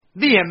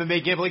The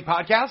MMA Gambling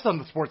Podcast on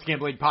the Sports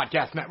Gambling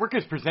Podcast Network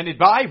is presented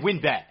by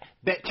WynnBET.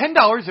 Bet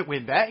 $10 at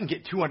WynnBET and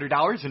get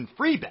 $200 in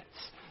free bets.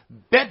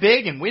 Bet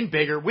big and win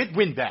bigger with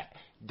WynnBET.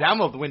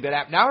 Download the WynnBET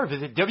app now or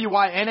visit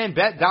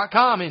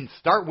WYNNBet.com and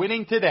start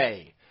winning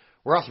today.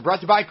 We're also brought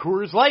to you by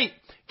Coors Light.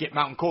 Get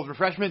mountain cold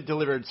refreshment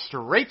delivered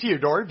straight to your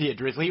door via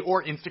Drizzly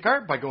or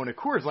Instacart by going to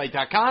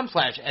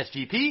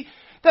CoorsLight.com/SGP.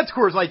 That's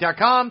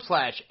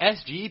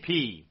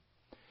CoorsLight.com/SGP.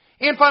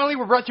 And finally,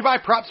 we're brought to you by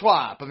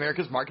PropSwap,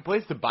 America's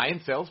marketplace to buy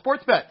and sell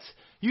sports bets.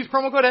 Use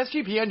promo code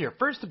SGP on your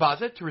first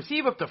deposit to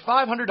receive up to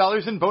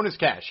 $500 in bonus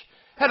cash.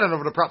 Head on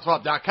over to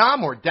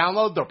PropSwap.com or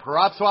download the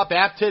PropSwap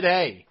app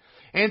today.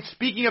 And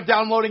speaking of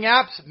downloading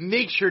apps,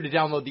 make sure to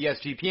download the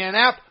SGPN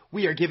app.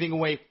 We are giving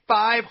away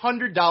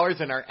 $500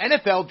 in our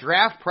NFL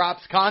Draft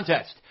Props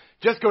contest.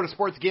 Just go to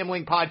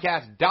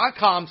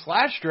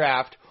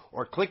sportsgamblingpodcast.com/draft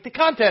or click the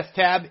contest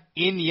tab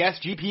in the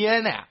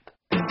SGPN app.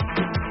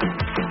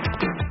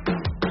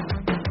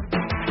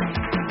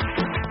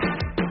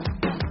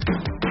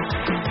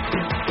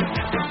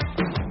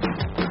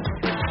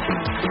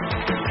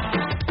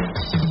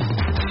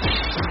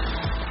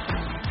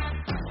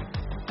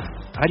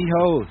 Howdy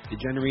ho,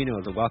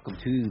 DeGenerinos, and welcome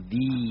to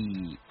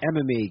the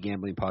MMA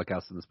Gambling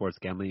Podcast on the Sports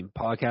Gambling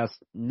Podcast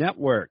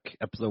Network,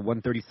 episode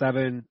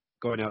 137,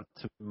 going out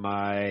to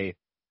my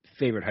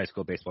favorite high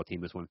school baseball team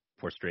who's won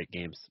 4 straight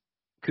games.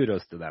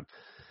 Kudos to them.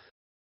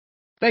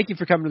 Thank you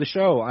for coming to the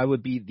show. I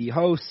would be the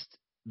host,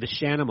 the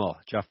Shanimal,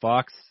 Jeff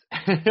Fox.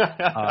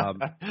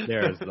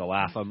 There's the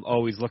laugh I'm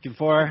always looking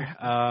for.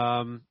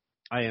 I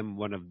am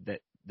one of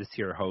this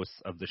here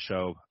hosts of the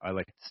show. I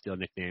like to steal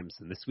nicknames,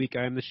 and this week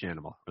I am the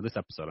Shanimal, or this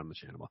episode I'm the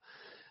Shanimal.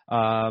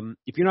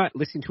 If you're not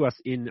listening to us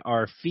in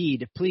our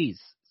feed,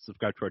 please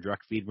subscribe to our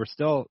direct feed.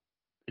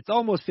 It's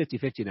almost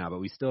 50-50 now,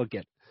 but we still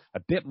get a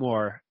bit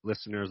more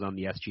listeners on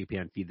the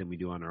SGPN feed than we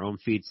do on our own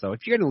feed. So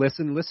if you're going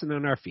to listen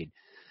on our feed.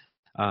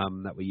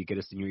 That way you get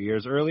us in your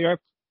ears earlier,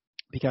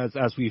 because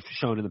as we've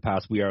shown in the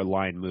past, we are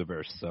line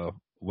movers. So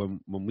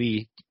when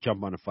we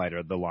jump on a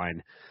fighter, the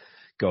line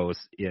goes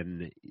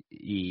in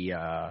the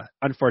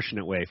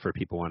unfortunate way for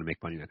people who want to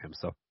make money on him.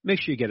 So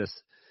make sure you get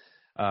us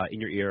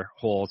in your ear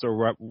holes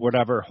or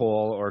whatever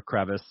hole or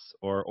crevice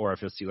or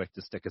orifice you like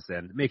to stick us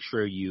in. Make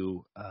sure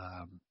you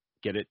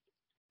get it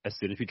as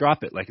soon as we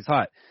drop it, like it's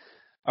hot.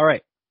 All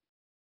right.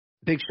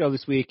 Big show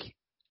this week.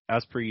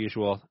 As per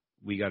usual,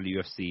 we got a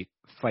UFC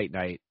fight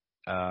night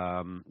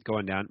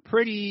going down.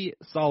 Pretty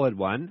solid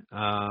one.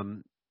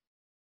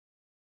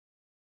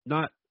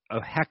 Not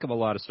a heck of a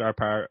lot of star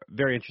power.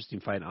 Very interesting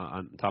fight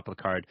on top of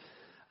the card.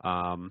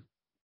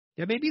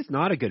 Maybe it's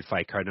not a good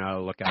fight card now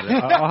to look at it.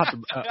 I'll have to,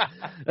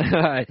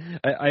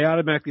 I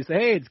automatically say,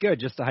 hey, it's good,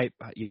 just to hype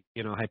up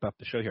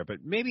the show here.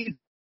 But maybe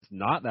it's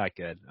not that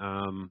good.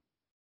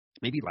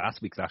 Maybe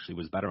last week's actually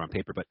was better on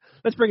paper. But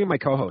let's bring in my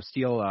co-host.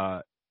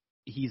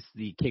 He's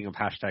the king of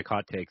hashtag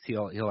hot takes.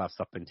 He'll have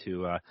something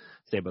to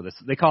say about this.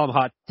 They call him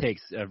Hot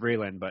Takes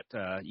Vreeland, but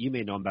you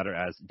may know him better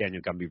as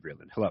Daniel Gumby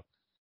Vreeland. Hello.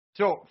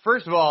 So,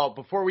 first of all,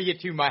 before we get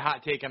to my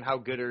hot take on how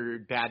good or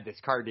bad this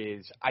card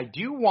is, I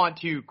do want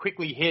to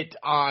quickly hit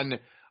on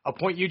a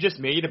point you just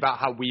made about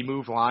how we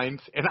move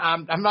lines. And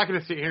I'm not going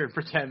to sit here and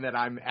pretend that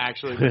I'm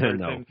actually the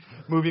person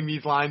moving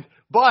these lines.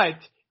 But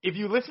if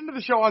you listen to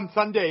the show on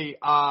Sunday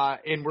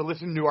and we're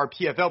listening to our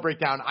PFL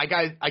breakdown,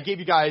 I gave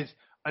you guys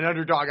an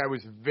underdog I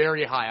was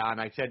very high on.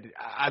 I said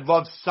I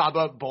love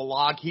Saba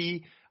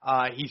Bolaghi.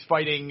 He's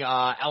fighting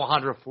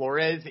Alejandro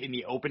Flores in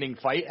the opening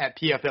fight at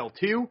PFL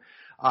 2.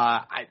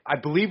 I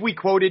believe we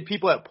quoted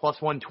people at plus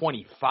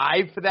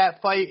 125 for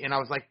that fight, and I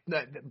was like,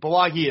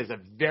 Bolaghi is a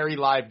very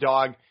live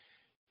dog.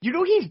 You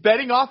know he's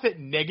betting off at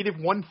negative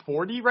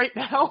 140 right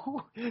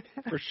now?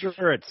 For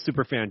sure, it's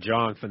Superfan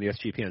Jong from the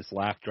SGPN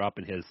Slack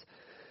dropping his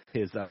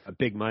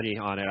big money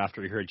on it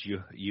after he heard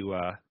you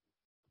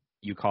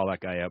call that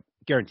guy up.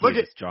 Guaranteed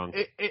it's Jong.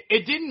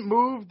 It didn't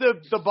move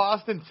the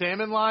Boston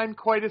Salmon line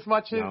quite as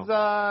much as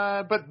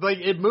but like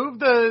it moved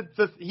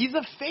the he's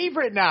a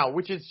favorite now,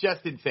 which is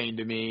just insane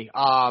to me.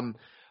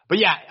 But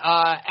yeah,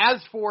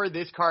 as for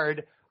this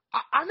card,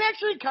 I'm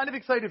actually kind of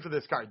excited for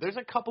this card. There's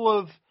a couple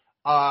of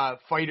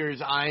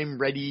fighters I'm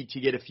ready to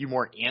get a few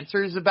more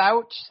answers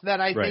about that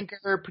I think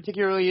are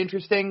particularly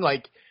interesting.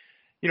 Like,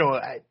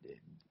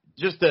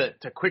 just to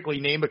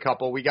quickly name a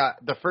couple, we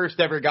got the first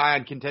ever guy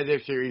on Contender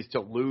Series to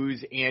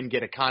lose and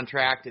get a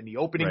contract in the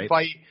opening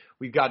fight.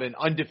 We've got an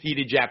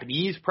undefeated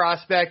Japanese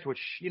prospect,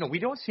 which, we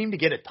don't seem to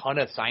get a ton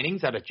of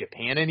signings out of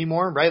Japan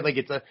anymore, right? Like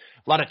it's a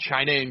lot of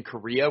China and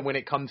Korea when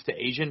it comes to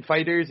Asian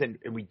fighters, and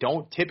we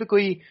don't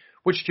typically,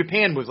 which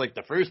Japan was like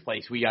the first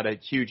place we got a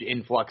huge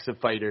influx of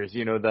fighters,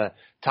 the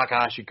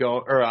Taki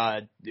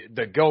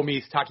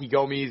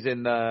Gomis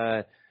and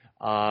the,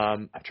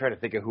 I'm trying to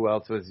think of who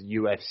else was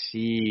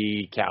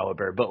UFC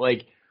caliber, but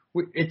like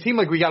it seemed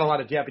like we got a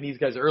lot of Japanese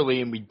guys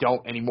early and we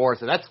don't anymore.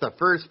 So that's the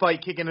first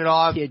fight kicking it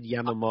off. Kid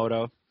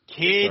Yamamoto.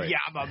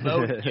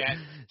 Yamamoto. Yeah.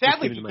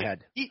 Sadly,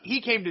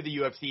 he came to the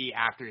UFC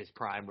after his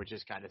prime, which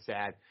is kind of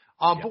sad.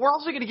 But we're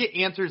also going to get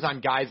answers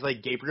on guys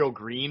like Gabriel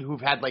Green,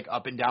 who've had like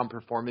up and down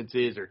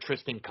performances, or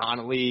Tristan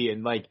Connolly,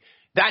 and like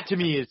that to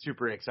me is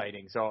super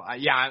exciting. So,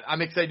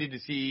 I'm excited to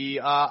see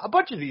a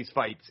bunch of these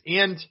fights.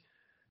 And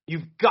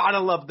you've got to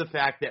love the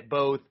fact that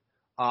both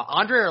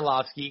Andrei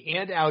Arlovsky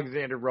and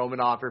Alexander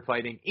Romanov are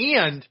fighting.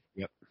 And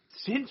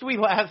since we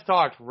last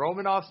talked,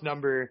 Romanov's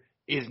number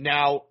is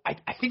now, I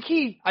think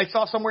I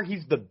saw somewhere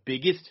he's the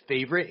biggest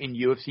favorite in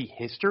UFC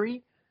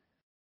history.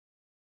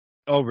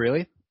 Oh,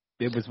 really?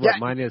 It was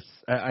minus,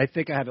 I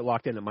think I have it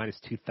locked in at minus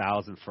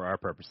 2,000 for our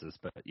purposes,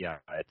 but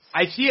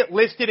I see it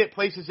listed at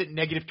places at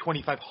negative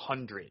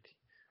 2,500,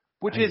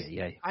 which is,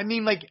 I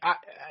mean, like,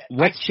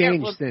 what's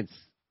changed since?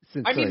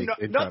 I mean,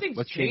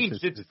 nothing's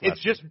changed.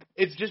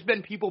 It's just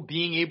been people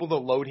being able to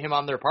load him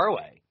on their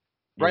parlay,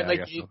 right?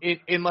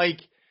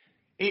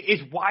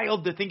 It's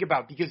wild to think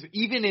about because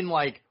even in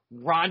like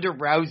Ronda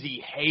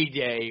Rousey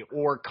heyday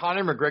or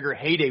Conor McGregor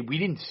heyday, we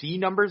didn't see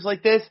numbers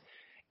like this.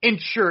 And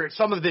sure,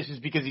 some of this is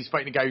because he's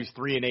fighting a guy who's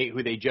 3-8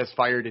 who they just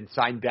fired and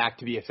signed back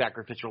to be a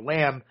sacrificial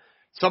lamb.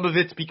 Some of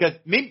it's because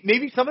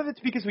maybe some of it's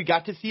because we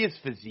got to see his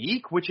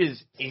physique, which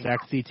is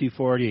sexy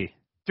 240.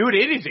 Dude,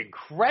 it is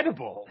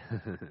incredible.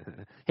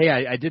 Hey,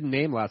 I didn't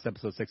name last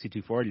episode Sexy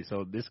 240,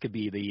 so this could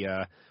be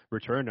the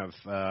return of,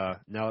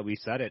 now that we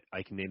said it,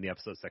 I can name the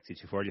episode Sexy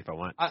 240 if I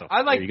want. So,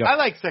 I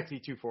like Sexy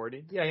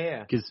 240.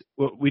 Yeah. Because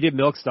we did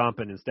Milk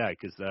Stomping instead,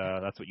 because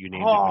that's what you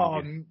named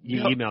it.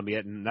 You emailed me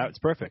it, and that's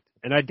perfect.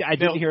 And I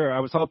didn't hear, I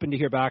was hoping to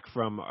hear back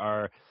from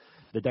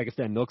the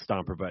Dagestan Milk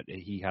Stomper, but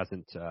he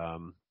hasn't,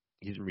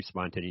 he didn't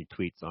respond to any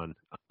tweets on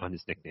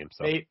his nickname.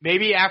 So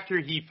maybe after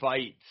he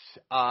fights,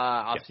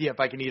 I'll see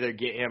if I can either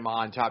get him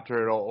on Top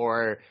Turtle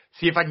or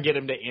see if I can get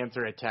him to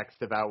answer a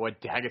text about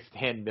what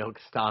Dagestan Milk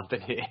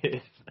Stomping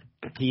is.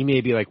 He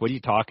may be like, "What are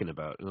you talking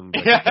about?" And I'm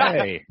like,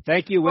 "Hey,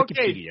 thank you,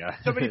 Wikipedia." Okay,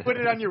 somebody put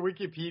it on your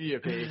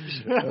Wikipedia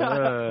page.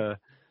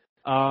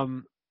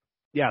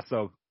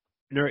 So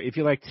if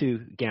you like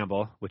to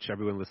gamble, which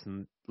everyone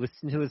listen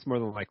to this more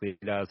than likely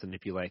does, and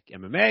if you like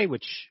MMA,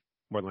 which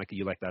more than likely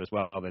you like that as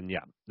well, then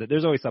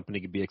there's always something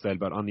to be excited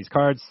about on these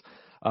cards.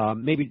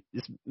 Maybe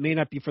this may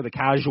not be for the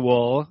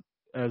casual,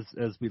 as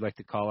we like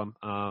to call them,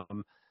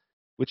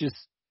 which is,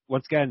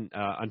 once again,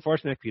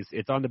 unfortunate because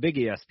it's on the big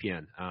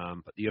ESPN,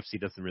 but the UFC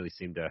doesn't really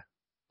seem to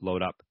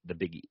load up the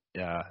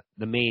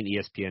main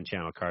ESPN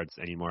channel cards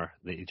anymore.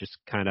 They just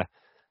kind of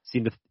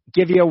seem to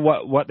give you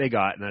what they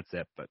got, and that's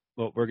it. But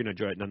we're going to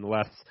enjoy it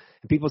nonetheless.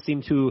 And people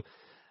seem to,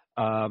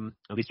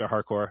 at least our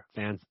hardcore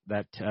fans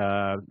that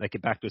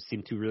get back to us,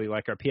 seem to really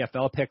like our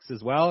PFL picks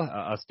as well,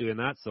 us doing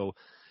that. So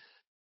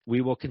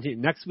we will continue.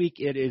 Next week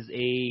it is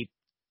a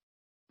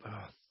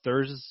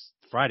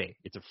Friday.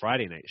 It's a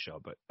Friday night show,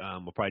 but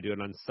we'll probably do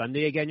it on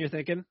Sunday again, you're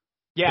thinking?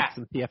 Yeah. Pick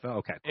some PFL?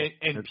 Okay. Cool.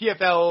 And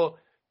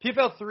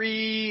PFL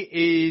 3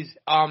 is,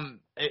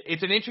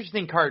 it's an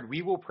interesting card.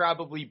 We will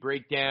probably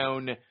break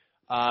down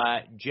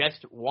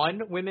just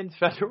one women's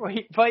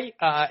featherweight fight,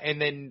 and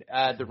then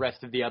the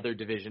rest of the other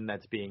division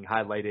that's being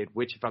highlighted,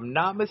 which, if I'm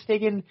not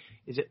mistaken,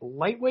 is it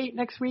lightweight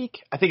next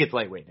week? I think it's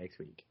lightweight next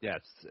week. Yeah,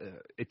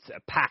 it's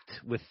packed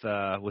with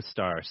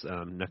stars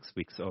next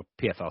week's,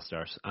 PFL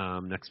stars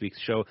next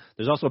week's show.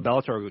 There's also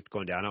Bellator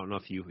going down. I don't know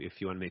if you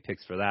want to make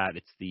picks for that.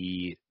 It's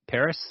the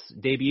Paris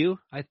debut,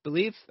 I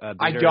believe.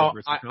 I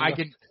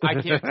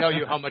can't tell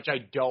you how much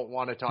I don't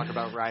want to talk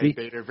about Ryan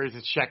Bader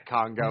versus Czech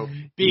Congo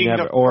being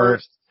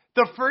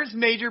the first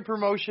major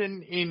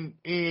promotion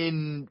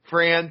in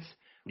France.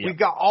 Yep. We've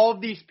got all of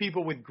these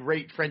people with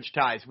great French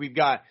ties. We've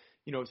got,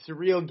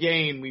 Cyril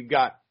Gain. We've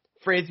got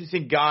Francis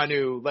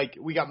Ngannou. Like,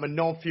 we got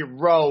Manon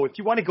Fiorot. If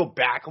you want to go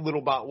back a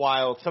little bit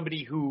while,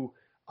 somebody who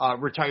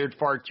retired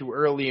far too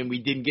early and we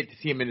didn't get to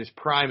see him in his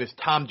prime as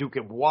Tom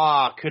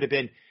Duquesnoy could have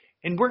been.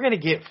 And we're going to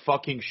get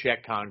fucking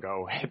Czech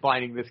Congo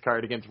headlining this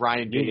card against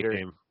Ryan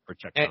Bader. For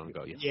Czech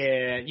Congo,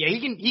 yeah, he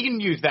can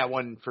use that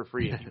one for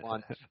free if you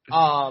want.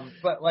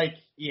 But I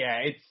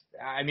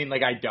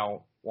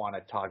don't want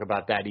to talk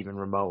about that even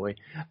remotely.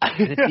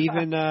 It's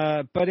even,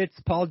 but it's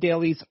Paul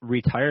Daly's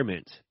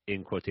retirement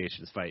in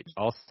quotations fight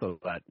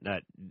also that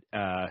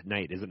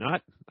night, is it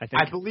not?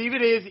 I believe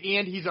it is,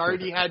 and he's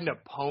already had an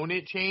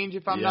opponent change,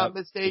 if I'm not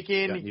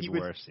mistaken.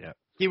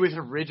 He was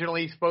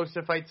originally supposed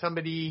to fight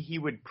somebody he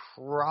would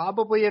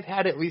probably have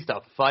had at least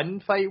a fun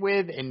fight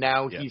with, and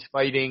now he's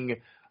fighting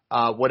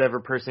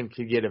whatever person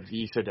could get a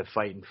visa to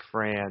fight in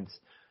France.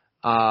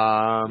 It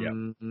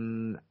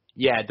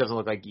doesn't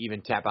look like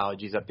even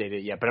Tapology's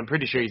updated yet, but I'm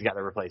pretty sure he's got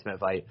a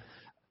replacement fight.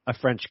 A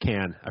French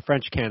can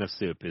of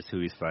soup is who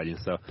he's fighting.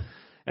 So,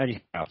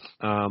 anyhow,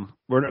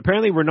 we're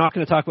not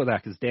going to talk about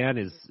that because Dan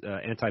is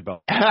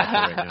anti-Bellator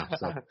right now.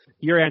 So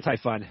you're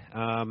anti-fun.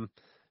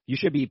 You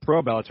should be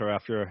pro Bellator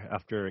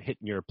after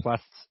hitting your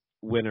plus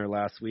winner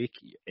last week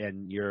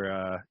and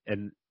your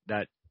and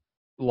that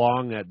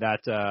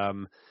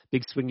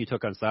big swing you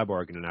took on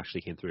Cyborg and it actually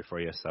came through for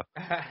you. So,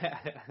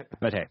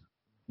 but hey,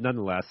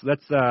 nonetheless,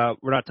 let's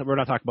we're not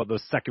talking about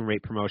those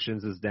second-rate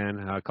promotions as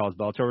Dan calls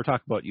Bellator. We're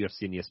talking about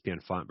UFC and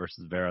ESPN Font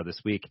versus Vera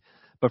this week.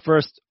 But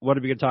first, what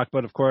are we going to talk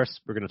about? Of course,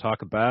 we're going to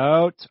talk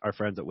about our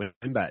friends at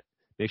WynnBET.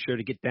 Make sure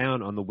to get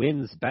down on the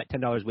wins. Bet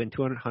 $10 win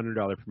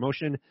 $200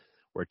 promotion.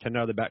 where a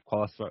 $10 bet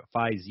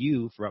qualifies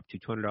you for up to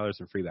 $200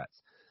 in free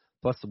bets.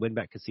 Plus, the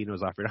WynnBET Casino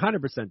is offering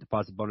 100%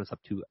 deposit bonus up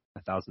to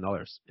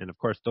 $1,000. And, of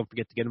course, don't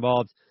forget to get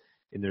involved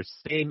in their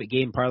same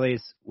game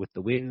parlays with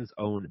the Wynn's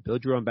own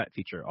Build Your Own Bet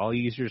feature. All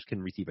users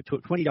can receive a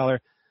 $20, I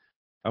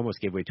almost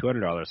gave away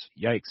 $200,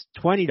 yikes,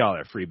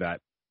 $20 free bet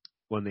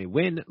when they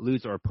win,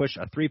 lose, or push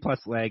a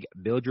 3-plus leg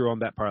Build Your Own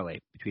Bet parlay.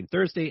 Between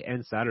Thursday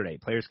and Saturday,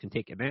 players can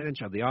take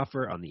advantage of the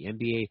offer on the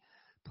NBA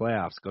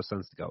playoffs. Go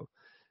Suns to go.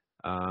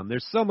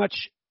 There's so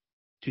much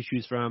to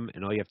choose from,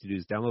 and all you have to do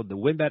is download the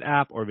WynnBET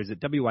app or visit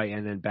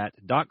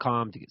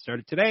wynnbet.com to get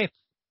started today.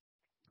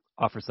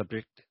 Offer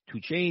subject to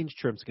change.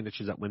 Terms and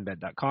conditions at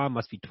wynnbet.com.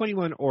 Must be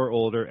 21 or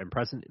older and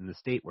present in the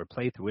state where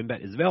play through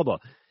WynnBET is available.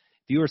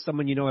 If you or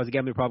someone you know has a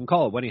gambling problem,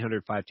 call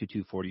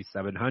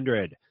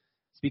 1-800-522-4700.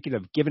 Speaking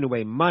of giving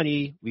away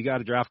money, we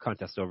got a draft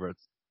contest over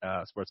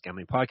at Sports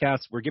Gambling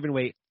Podcast. We're giving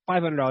away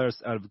 $500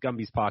 out of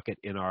Gumby's pocket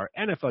in our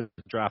NFL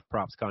Draft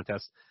Props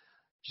contest.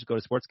 Just go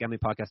to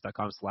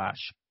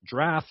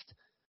sportsgamblingpodcast.com/draft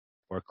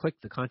or click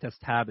the contest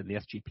tab in the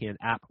SGPN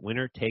app.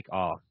 Winner take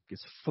all,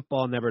 because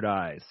football never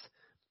dies.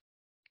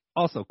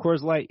 Also,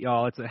 Coors Light,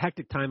 y'all, it's a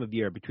hectic time of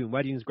year between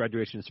weddings,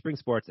 graduation, spring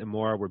sports, and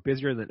more. We're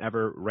busier than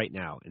ever right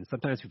now, and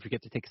sometimes we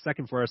forget to take a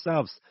second for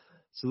ourselves.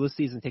 So this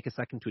season, take a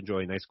second to enjoy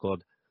a nice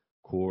cold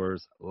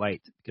Coors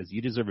Light, because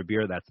you deserve a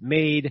beer that's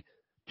made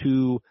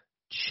to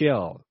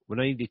chill. When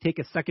I need to take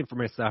a second for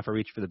myself, I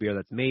reach for the beer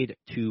that's made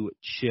to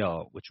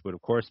chill, which would,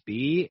 of course,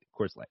 be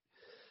Coors Light.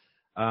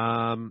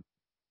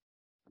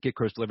 Get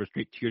Coors delivered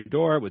straight to your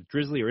door with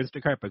Drizzly or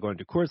Instacart by going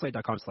to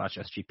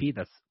CoorsLight.com/SGP.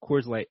 That's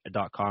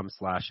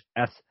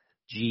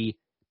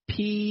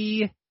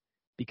CoorsLight.com/SGP.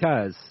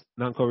 Because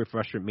non-cold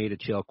refreshment made to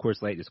chill,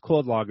 Coors Light is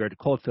cold lagered,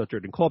 cold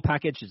filtered, and cold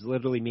packaged. It's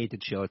literally made to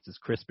chill. It's as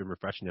crisp and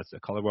refreshing as the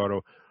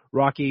Colorado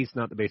Rockies,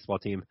 not the baseball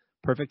team.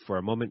 Perfect for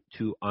a moment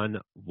to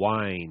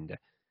unwind.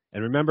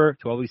 And remember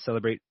to always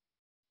celebrate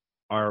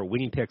our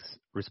winning picks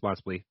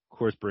responsibly.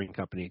 Coors Brewing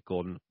Company,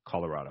 Golden,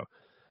 Colorado.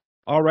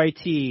 All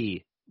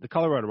righty. The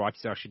Colorado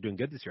Rockies are actually doing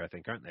good this year, I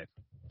think, aren't they?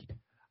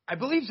 I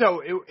believe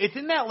so. It's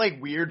in that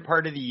weird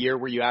part of the year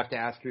where you have to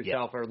ask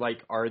yourself,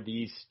 are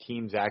these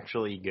teams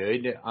actually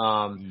good?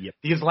 Yep.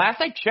 Because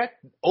last I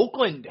checked,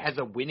 Oakland has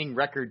a winning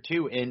record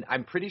too, and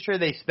I'm pretty sure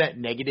they spent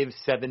negative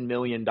 $7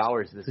 million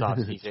this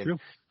offseason,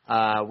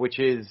 which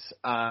is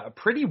a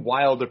pretty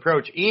wild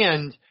approach.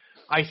 And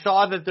I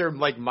saw that their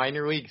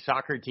minor league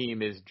soccer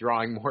team is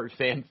drawing more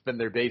fans than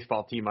their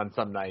baseball team on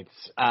some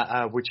nights,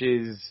 which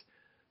is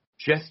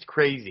just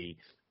crazy.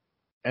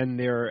 And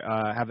they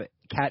have a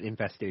cat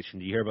infestation.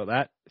 Do you hear about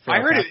that? I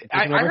heard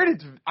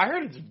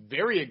it's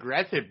very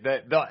aggressive.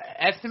 The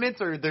estimates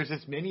are there's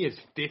as many as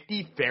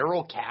 50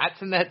 feral cats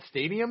in that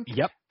stadium.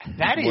 Yep.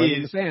 That more is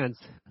than the fans.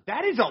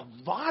 That is a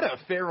lot of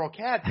feral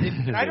cats.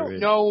 And I don't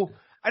know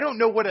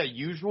what a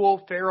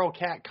usual feral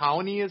cat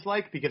colony is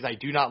like because I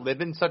do not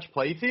live in such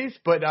places,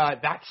 but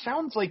that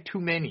sounds like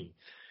too many.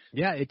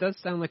 Yeah, it does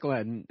sound like a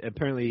lot. And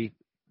apparently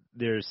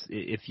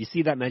if you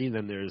see that many,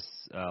 then there's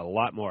a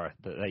lot more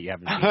that you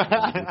haven't seen.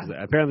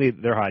 Apparently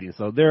they're hiding.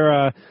 So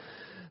they're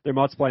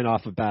multiplying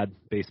off of bad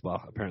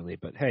baseball, apparently.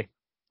 But hey,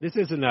 this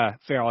isn't a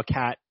feral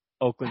cat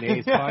Oakland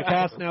A's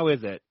podcast now,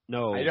 is it?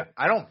 No.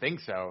 I don't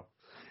think so.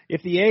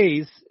 If the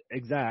A's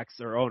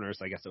execs or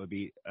owners, I guess it would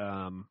be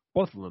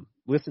both of them,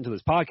 listen to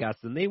this podcast,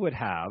 then they would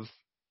have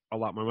a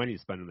lot more money to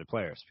spend on their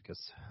players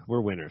because we're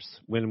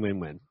winners. Win,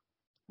 win, win.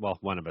 Well,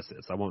 one of us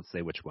is. I won't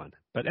say which one.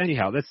 But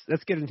anyhow,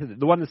 let's get into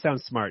the one that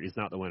sounds smart is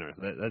not the winner.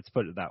 Let's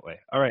put it that way.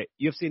 All right,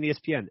 UFC and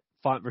ESPN,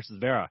 Font versus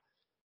Vera.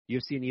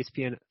 UFC and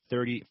ESPN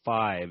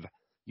 35.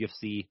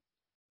 UFC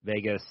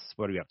Vegas,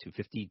 what are we up to?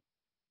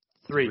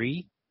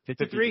 53?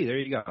 53, there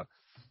you go.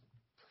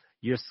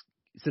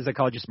 Since I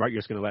called you smart,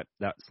 you're just going to let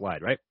that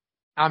slide, right?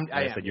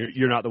 I said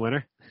you're not the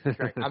winner?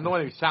 Correct. I'm the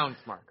one who sounds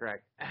smart,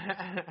 correct?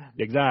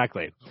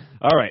 Exactly.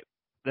 All right.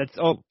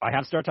 I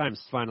have start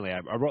times finally. I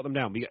wrote them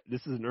down.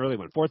 This is an early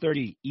one,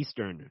 4:30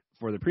 Eastern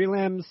for the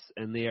prelims,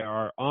 and they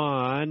are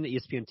on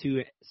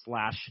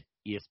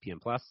ESPN2/ESPN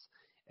Plus,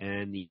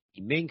 and the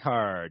main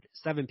card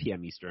 7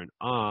 p.m. Eastern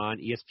on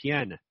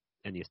ESPN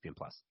and ESPN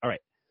Plus. All right,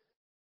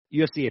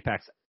 UFC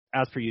Apex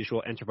as per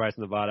usual, Enterprise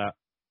Nevada.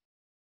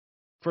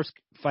 First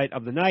fight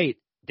of the night.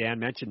 Dan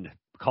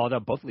called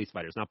out both of these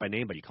fighters, not by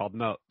name, but he called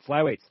them out.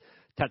 Flyweights,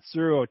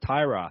 Tatsuro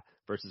Taira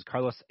versus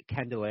Carlos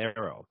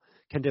Candelario,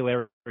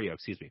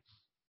 excuse me.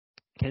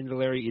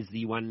 Candelario is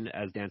the one,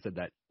 as Dan said,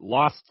 that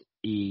lost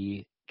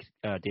a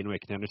Dana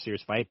White Contender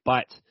Series fight,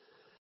 but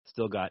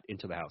still got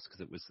into the house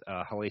because it was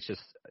hellacious.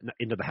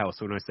 Into the house,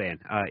 what am I saying?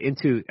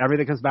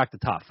 Everything comes back to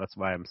tough. That's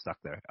why I'm stuck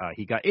there.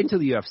 He got into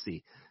the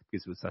UFC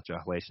because it was such a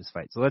hellacious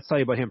fight. So let's tell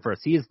you about him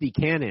first. He is the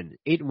Cannon,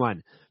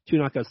 8-1, 2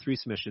 knockouts, 3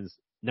 submissions,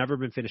 never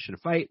been finished in a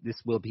fight.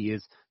 This will be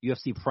his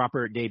UFC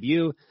proper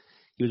debut.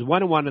 He was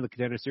 1-1 in the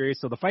Contender Series,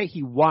 so the fight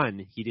he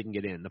won, he didn't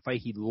get in. The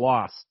fight he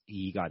lost,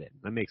 he got in.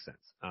 That makes sense.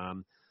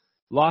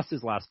 Lost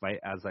his last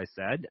fight, as I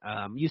said.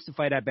 Used to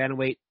fight at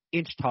bantamweight,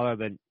 inch taller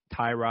than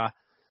Taira,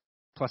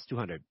 plus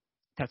 200.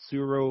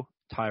 Tatsuro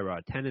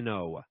Taira,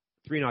 10-0,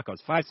 3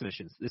 knockouts, 5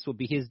 submissions. This will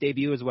be his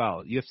debut as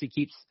well. UFC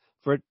keeps,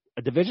 for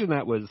a division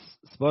that was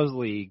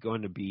supposedly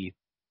going to be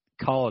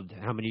called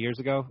how many years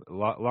ago? A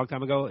long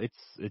time ago.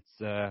 It's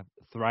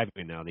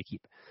thriving now. They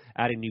keep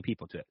adding new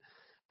people to it.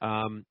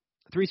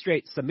 3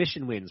 straight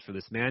submission wins for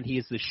this man. He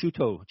is the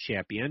Shuto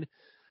champion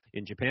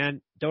in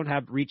Japan. Don't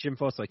have reach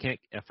info, so I can't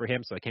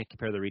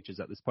compare the reaches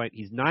at this point.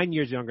 He's 9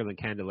 years younger than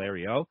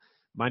Candelario,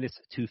 minus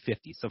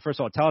 250. So first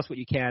of all, tell us what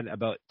you can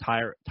about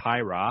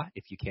Taira,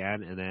 if you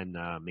can, and then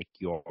make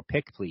your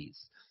pick, please.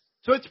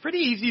 So it's pretty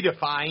easy to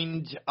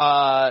find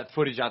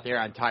footage out there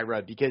on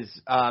Taira because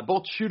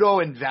both Shuto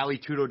and Valley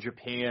Tudo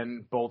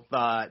Japan, both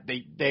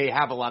they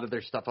have a lot of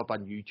their stuff up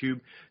on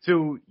YouTube.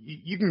 So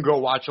you can go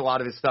watch a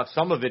lot of his stuff.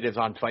 Some of it is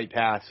on Fight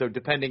Pass. So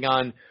depending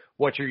on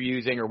what you're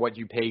using or what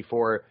you pay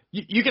for,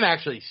 you can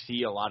actually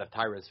see a lot of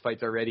Taira's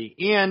fights already.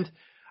 And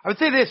I would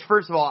say this,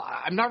 first of all,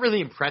 I'm not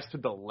really impressed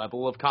with the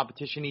level of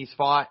competition he's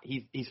fought.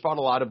 He's fought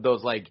a lot of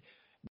those, like,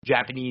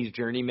 Japanese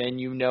journeymen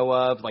you know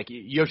of, like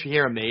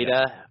Yoshihiro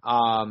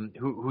Maeda,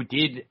 who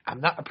did,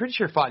 I'm pretty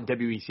sure fought in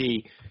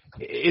WEC.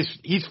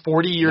 He's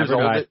 40 years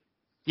old.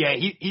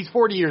 He's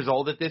 40 years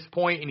old at this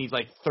point, and he's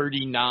like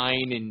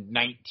 39 and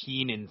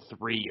 19 and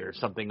 3 or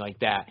something like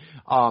that.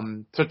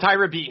 So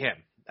Taira beat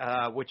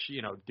him, which,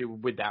 do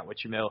with that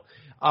what you will.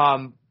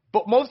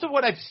 But most of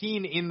what I've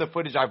seen in the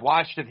footage I've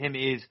watched of him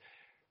is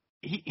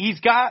he's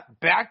got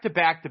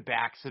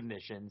back-to-back-to-back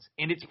submissions,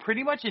 and it's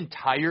pretty much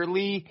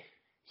entirely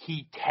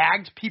he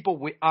tagged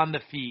people on the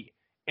feet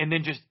and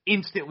then just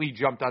instantly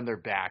jumped on their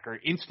back or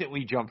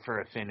instantly jumped for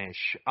a finish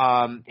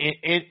and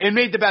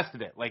made the best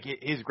of it. Like,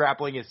 his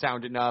grappling is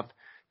sound enough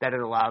that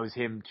it allows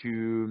him to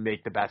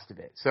make the best of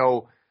it.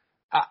 So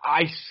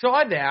I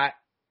saw that,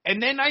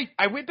 and then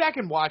I went back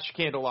and watched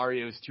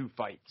Candelario's 2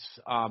 fights,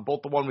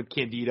 both the one with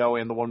Candido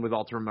and the one with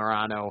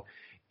Altamirano,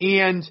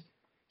 and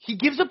he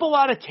gives up a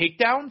lot of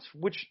takedowns,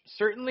 which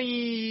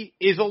certainly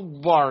is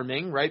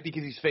alarming, right,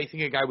 because he's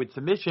facing a guy with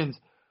submissions.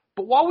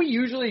 But while we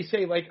usually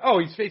say, like, oh,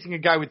 he's facing a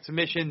guy with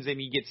submissions and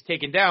he gets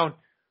taken down,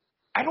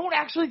 I don't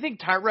actually think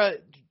Taira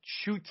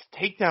shoots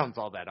takedowns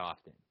all that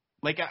often.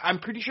 Like, I'm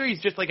pretty sure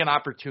he's just like an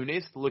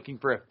opportunist looking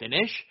for a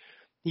finish.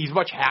 He's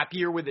much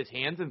happier with his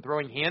hands and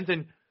throwing hands,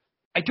 and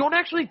I don't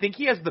actually think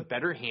he has the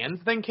better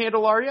hands than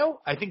Candelario.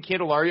 I think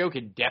Candelario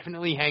can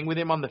definitely hang with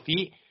him on the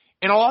feet.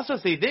 And I'll also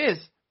say this,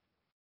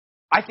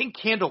 I think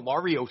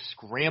Candelario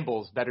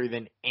scrambles better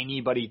than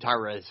anybody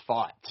Taira has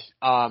fought.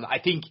 I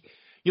think,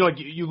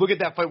 you look at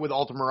that fight with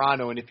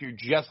Altamirano, and if you're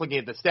just looking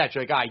at the stats,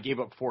 you're like, he gave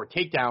up 4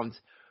 takedowns.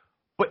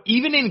 But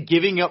even in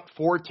giving up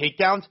 4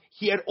 takedowns,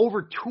 he had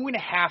over 2.5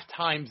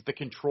 times the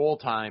control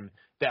time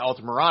that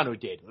Altamirano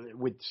did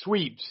with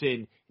sweeps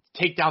and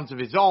takedowns of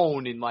his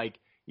own and, like,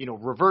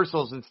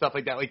 reversals and stuff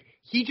like that. Like,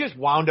 he just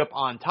wound up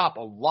on top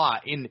a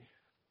lot. And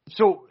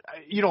so,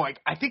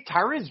 I think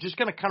Taira is just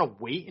going to kind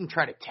of wait and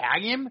try to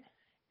tag him.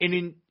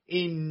 And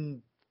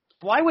in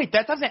flyweight,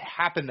 that doesn't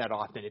happen that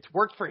often. It's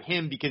worked for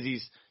him because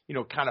he's,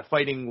 kind of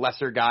fighting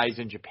lesser guys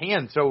in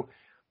Japan. So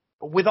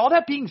with all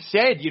that being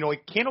said,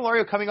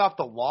 Candelario coming off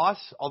the loss,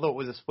 although it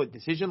was a split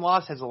decision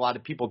loss, has a lot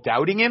of people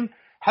doubting him,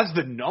 has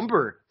the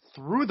number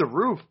through the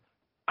roof.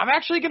 I'm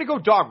actually going to go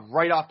dog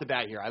right off the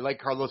bat here. I like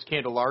Carlos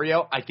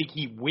Candelario. I think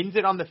he wins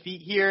it on the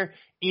feet here,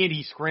 and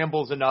he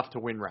scrambles enough to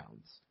win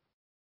rounds.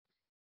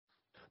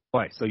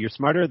 Boy, so you're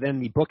smarter than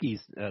the bookies,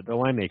 the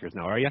line makers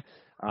now, are you?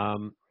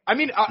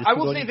 I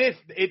will say this.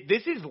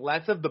 This is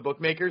less of the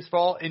bookmakers'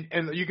 fault,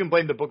 and you can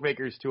blame the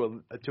bookmakers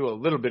to a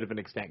little bit of an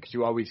extent because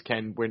you always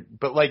can win.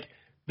 But, like,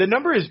 the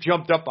number has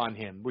jumped up on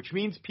him, which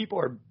means people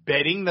are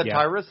betting the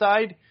Taira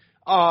side,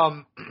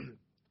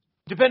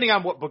 depending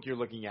on what book you're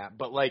looking at.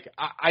 But, like,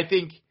 I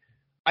think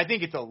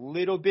it's a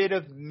little bit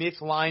of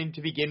mislined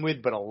to begin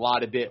with, but a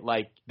lot of it,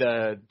 like,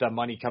 the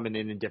money coming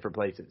in different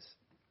places.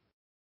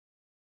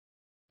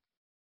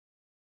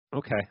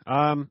 Okay.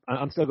 I'm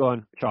still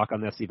going chalk on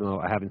this, even though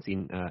I haven't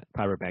seen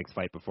Tyra Banks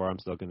fight before. I'm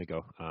still going to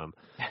go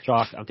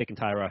chalk. I'm taking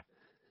Taira.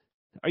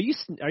 Are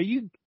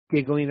you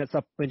giggling at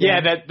something? Yeah,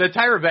 the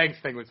Tyra Banks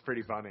thing was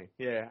pretty funny.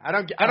 Yeah, I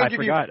don't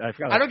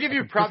give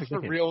you props for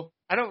real.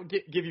 I don't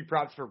give you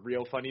props for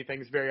real funny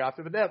things very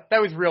often, but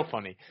that was real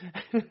funny.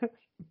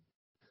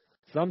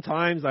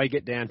 Sometimes I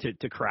get down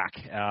to crack.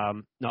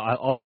 No,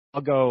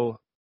 I'll go.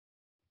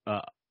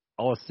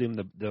 I'll assume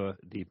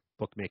the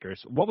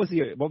bookmakers. What was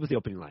the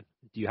opening line?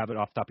 Do you have it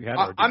off the top of your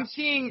head? I'm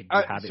seeing.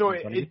 So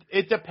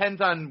it depends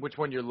on which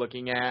one you're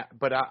looking at,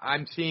 but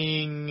I'm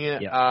seeing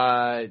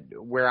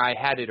where I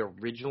had it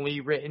originally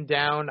written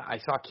down. I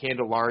saw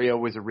Candelario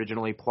was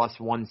originally plus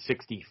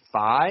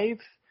 165, and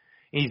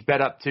he's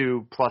bet up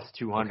to plus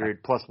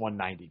 200, plus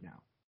 190 now.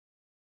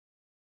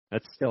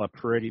 That's still a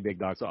pretty big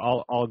dog. So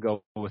I'll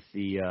go with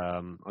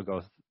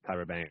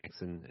Tyra Banks,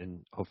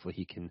 and hopefully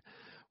he can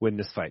win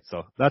this fight.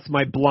 So that's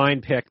my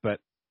blind pick, but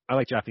I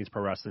like Japanese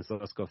pro wrestling, so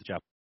let's go with the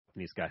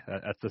Japanese guy.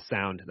 That's the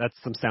sound. That's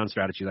some sound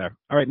strategy there.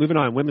 All right, moving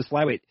on. Women's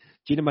flyweight.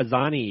 Gina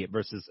Mazzani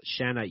versus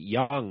Shanna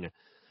Young.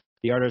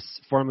 The artist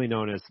formerly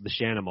known as the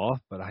Shanimal,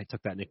 but I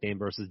took that nickname,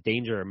 versus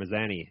Danger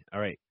Mazzani. All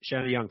right,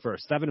 Shanna Young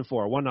first.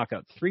 7-4, 1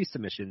 knockout, 3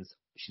 submissions,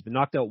 She's been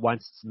knocked out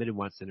once, submitted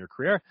once in her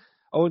career.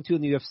 0-2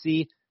 in the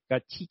UFC.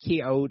 Got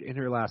TKO'd in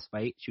her last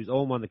fight. She was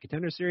 0-1 in the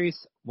Contender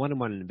Series,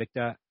 1-1 in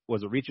Invicta.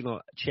 Was a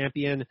regional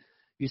champion.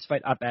 Used to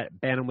fight up at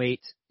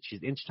bantamweight. She's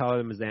an inch taller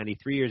than Mazany,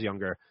 3 years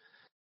younger.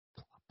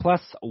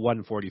 Plus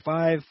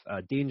 145.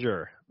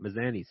 Danger.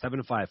 Mazany,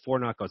 7-5, 4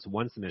 knockouts,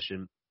 1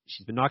 submission.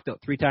 She's been knocked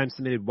out 3 times,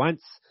 submitted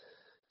once.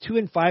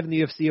 2-5 in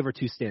the UFC over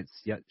 2 stints.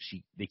 Yeah,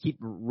 they keep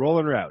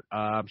rolling her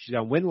out. She's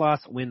got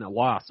win-loss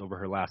over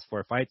her last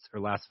 4 fights.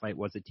 Her last fight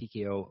was a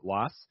TKO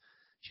loss.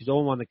 She's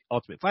 0-1 the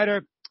Ultimate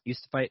Fighter.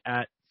 Used to fight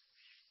at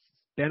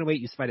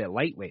bantamweight. Used to fight at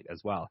lightweight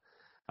as well.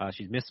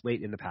 She's missed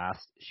weight in the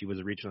past. She was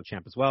a regional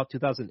champ as well.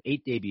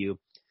 2008 debut.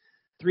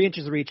 3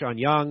 inches of reach on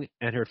Young,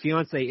 and her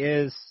fiance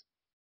is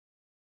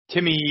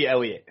Timmy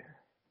Elliott.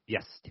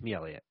 Yes, Timmy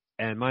Elliott.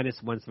 And minus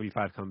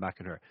 175 coming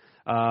back in her.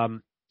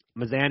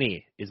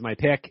 Mazany is my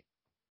pick.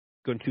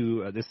 Going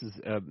to this is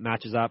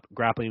matches up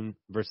grappling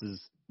versus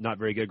not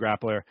very good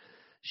grappler.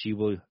 She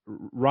will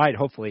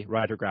hopefully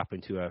ride her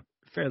grappling to a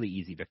fairly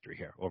easy victory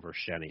here over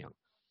Shanna Young.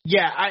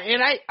 Yeah,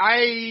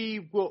 I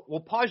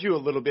will pause you a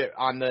little bit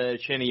on the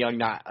Shanna Young,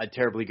 not a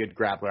terribly good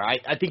grappler.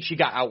 I think she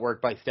got outworked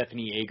by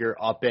Stephanie Ager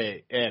up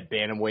at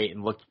bantamweight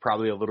and looked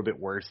probably a little bit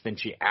worse than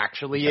she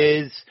actually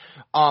is.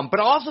 But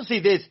I'll also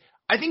say this.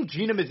 I think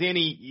Gina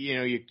Mazany,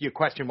 you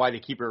question why they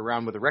keep her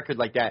around with a record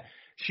like that.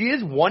 She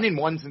is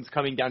 1-1 since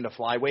coming down to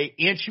flyweight,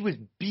 and she was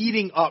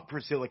beating up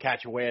Priscilla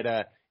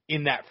Cachoeira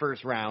in that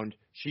first round.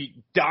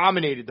 She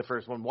dominated the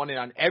first one, won it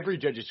on every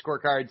judge's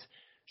scorecards.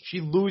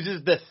 She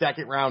loses the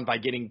second round by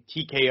getting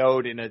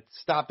TKO'd in a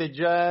stoppage.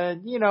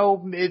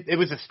 It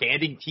was a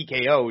standing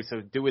TKO,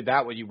 so do with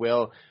that what you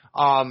will.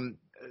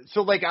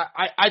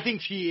 I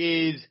think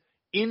she is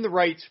in the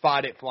right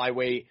spot at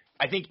flyweight.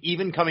 I think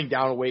even coming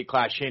down a weight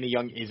class, Shanna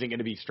Young isn't going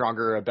to be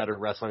stronger or a better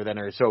wrestler than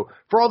her. So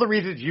for all the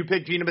reasons you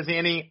picked Gina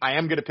Mazany, I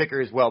am going to pick her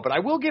as well. But I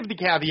will give the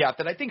caveat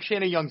that I think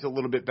Shanna Young's a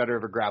little bit better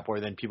of a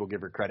grappler than people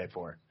give her credit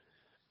for.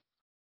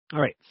 All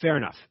right, fair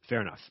enough.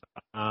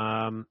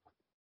 All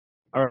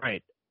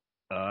right.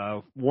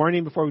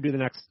 Warning before we do the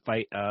next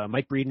fight.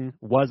 Mike Breeden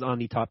was on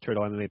the Top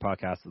Turtle MMA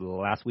podcast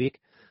last week,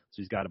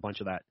 so he's got a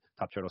bunch of that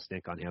Top Turtle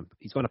stink on him.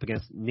 He's going up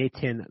against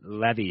Nathan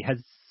Levy.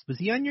 Was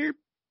he on your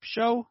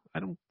show? I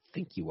don't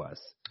think he was.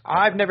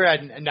 I've never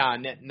had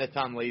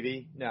Natan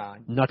Levy. No.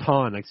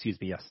 Natan, excuse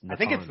me. Yes, Natan. I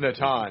think it's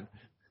Natan.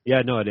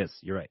 Yeah, no, it is.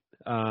 You're right.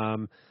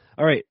 All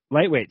right,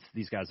 lightweights.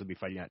 These guys will be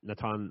fighting at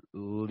Natan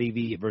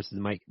Levy versus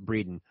Mike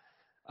Breeden.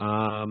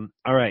 All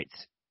right,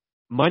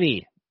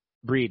 Money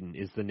Breeden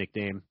is the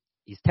nickname.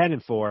 He's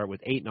 10-4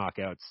 with 8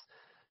 knockouts.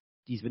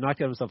 He's been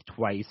knocked out himself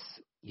twice.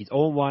 He's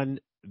 0-1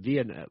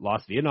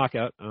 lost via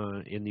knockout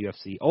in the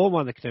UFC.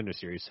 0-1 in the Contender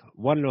Series.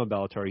 1-0 in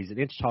Bellator. He's an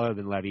inch taller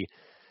than Levy.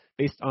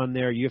 Based on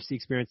their UFC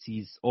experience,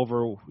 he's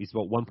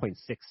about 1.6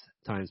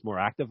 times more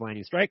active,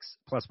 landing strikes,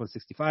 plus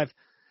 165.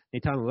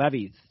 Nathan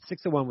Levy,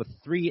 6-1 with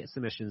 3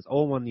 submissions,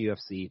 0-1 in the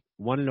UFC,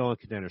 1-0 in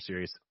Contender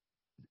Series.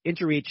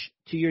 Inch reach,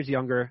 2 years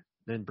younger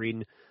than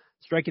Breeden.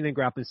 Striking and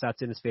grappling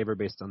stats in his favor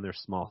based on their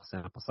small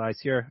sample size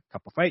here. A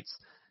couple fights.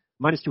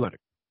 Minus 200.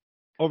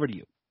 Over to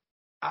you.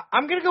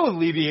 I'm going to go with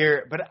Levy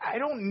here, but I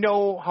don't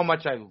know how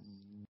much I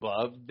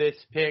love this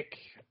pick.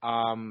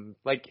 Man,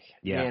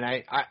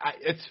 I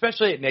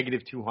especially at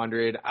negative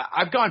 200,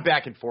 I've gone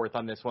back and forth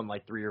on this one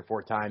like 3 or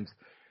 4 times.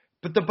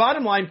 But the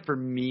bottom line for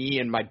me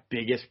and my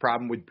biggest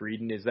problem with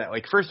Breeden is that,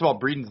 first of all,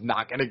 Breeden's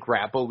not going to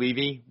grapple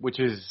Levy, which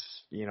is,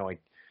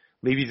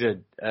 Levy's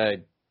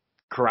a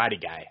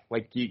karate guy.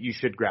 You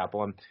should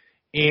grapple him.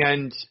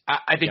 And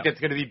I think that's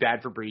going to be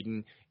bad for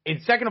Breeden.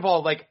 And second of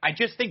all, I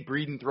just think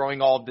Breeden throwing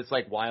all of this,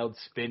 wild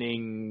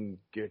spinning,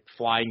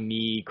 flying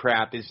knee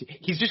crap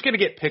he's just going to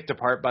get picked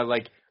apart by,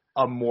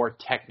 a more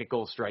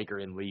technical striker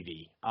in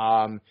Levy.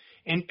 And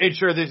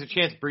sure, there's a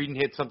chance Breeden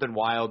hits something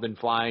wild and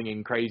flying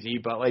and crazy,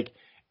 but,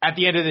 at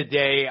the end of the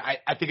day,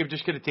 I think I'm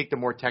just going to take the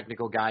more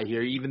technical guy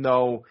here, even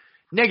though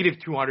negative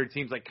 200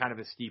 seems like kind of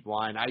a steep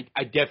line.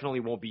 I definitely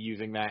won't be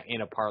using that in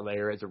a parlay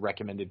or as a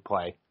recommended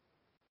play.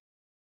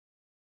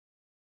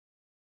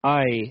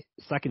 I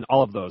second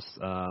all of those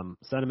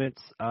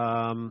sentiments.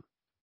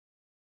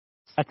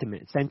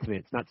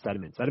 Sentiments, not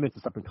sediment. Sediment's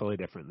is something totally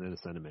different than a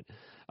sentiment.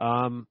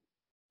 I'm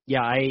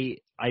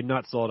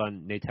not sold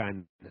on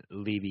Nathan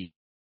Levy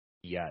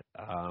yet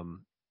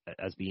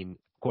as being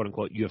quote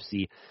unquote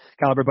UFC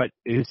caliber, but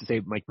who's to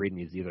say Mike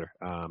Breeden is either?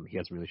 He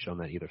hasn't really shown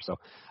that either. So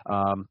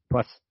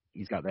plus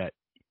he's got that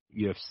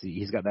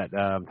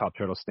Top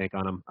Turtle stink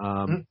on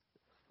him.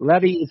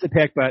 Levy is a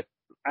pick, but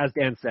as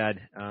Dan said,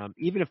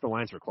 even if the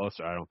lines were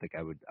closer, I don't think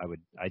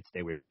I'd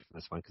stay away from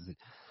this one because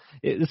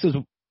this was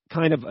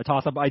kind of a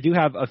toss-up. I do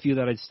have a few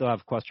that I still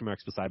have question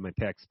marks beside my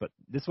picks, but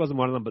this wasn't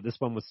one of them, but this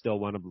one was still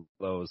one of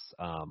those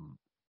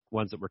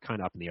ones that were kind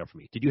of up in the air for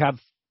me. Did you have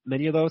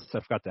many of those?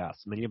 I forgot to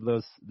ask. Many of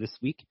those this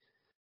week?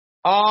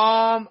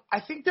 I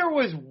think there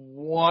was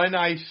one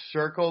I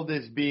circled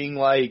as being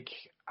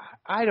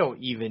I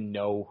don't even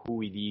know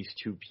who these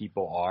two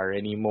people are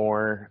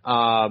anymore.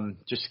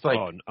 Just like,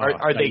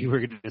 are they? You were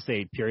going to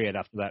say period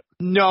after that.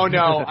 No.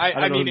 I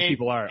don't know mean, who these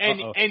people are.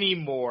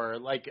 Anymore.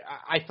 Like,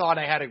 I thought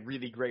I had a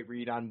really great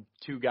read on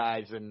two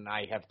guys, and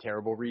I have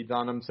terrible reads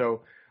on them.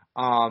 So,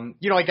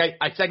 like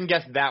I second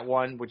guessed that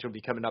one, which will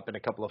be coming up in a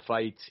couple of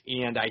fights,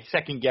 and I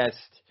second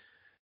guessed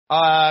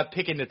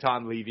picking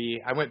Natan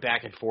Levy. I went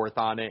back and forth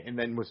on it, and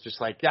then was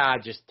just like,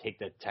 just take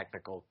the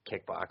technical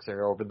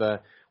kickboxer over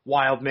the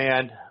wild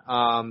man.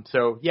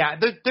 So yeah,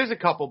 there's a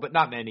couple, but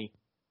not many.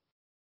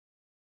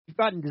 You've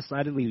gotten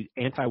decidedly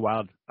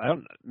anti-wild.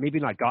 Maybe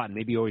not gotten,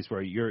 maybe always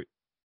were. You're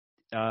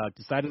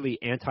decidedly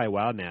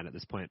anti-wild man at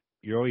this point.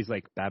 You're always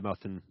like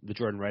badmouthing the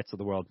Jordan Wrights of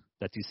the world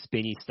that do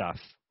spinny stuff.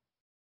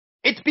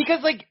 It's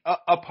because like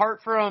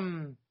apart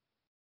from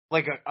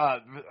like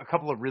a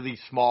couple of really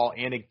small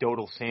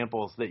anecdotal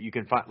samples that you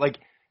can find, like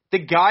the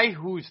guy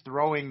who's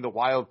throwing the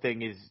wild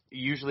thing is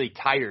usually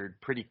tired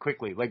pretty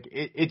quickly. Like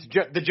it's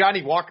the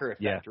Johnny Walker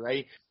effect,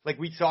 right? Like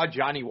we saw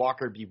Johnny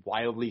Walker be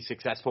wildly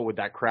successful with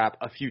that crap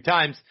a few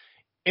times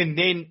and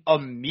then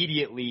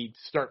immediately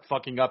start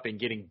fucking up and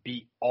getting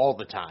beat all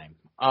the time.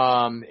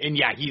 And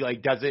yeah, he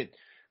like doesn't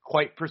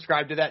quite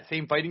prescribe to that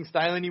same fighting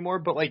style anymore,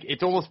 but like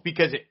it's almost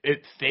because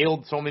it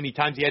failed so many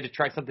times he had to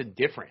try something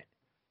different.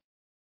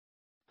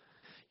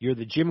 You're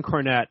the Jim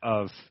Cornette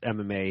of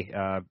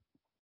MMA,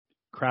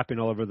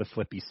 crapping all over the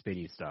flippy,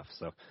 spinny stuff.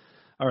 So,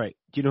 all right.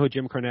 Do you know who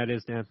Jim Cornette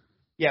is, Dan?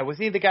 Yeah,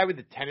 wasn't he the guy with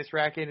the tennis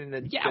racket and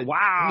the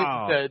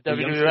wow, the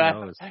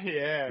WWF?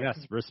 Yeah, yes,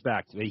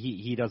 respect.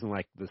 He doesn't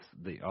like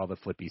all the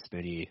flippy,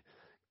 spinny,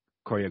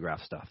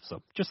 choreographed stuff.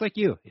 So just like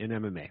you in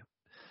MMA,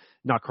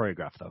 not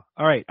choreographed though.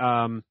 All right.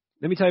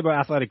 Let me tell you about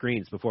Athletic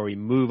Greens before we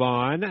move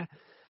on.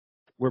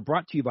 We're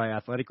brought to you by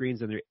Athletic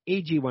Greens and their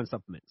AG1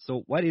 supplement.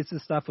 So what is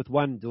this stuff? With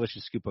one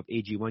delicious scoop of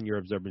AG1, you're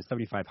absorbing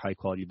 75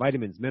 high-quality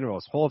vitamins,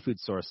 minerals, whole food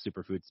source,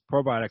 superfoods,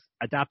 probiotics,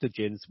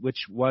 adaptogens,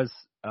 which was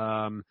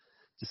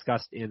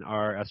discussed in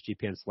our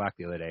SGPN Slack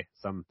the other day.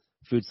 Some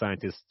food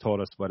scientists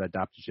told us what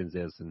adaptogens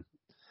is, and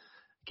I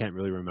can't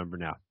really remember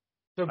now.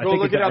 So go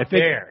look it up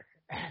there.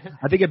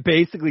 I think it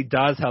basically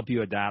does help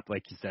you adapt,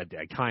 like you said,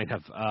 Dan, kind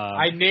of.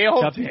 I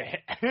nailed it.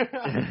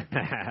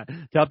 To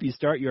help you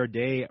start your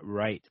day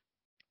right.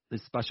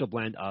 This special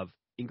blend of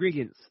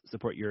ingredients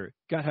support your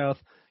gut health,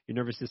 your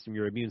nervous system,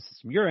 your immune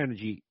system, your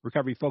energy,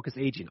 recovery, focus,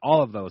 aging,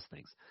 all of those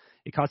things.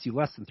 It costs you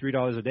less than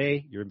 $3 a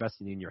day. You're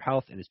investing in your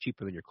health, and it's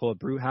cheaper than your cold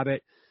brew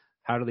habit.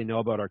 How do they know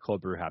about our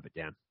cold brew habit,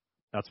 Dan?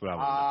 That's what I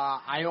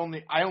want to know.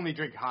 I only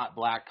drink hot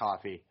black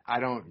coffee. I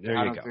don't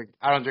drink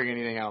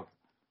anything else.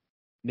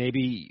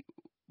 Maybe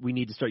we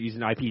need to start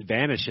using IP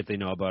Vanish if they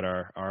know about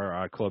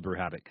our cold brew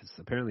habit, because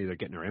apparently they're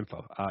getting our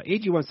info.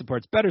 AG1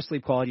 supports better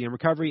sleep quality and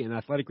recovery, and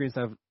Athletic Greens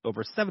have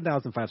over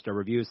 7,000 5-star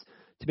reviews.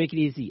 To make it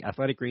easy,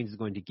 Athletic Greens is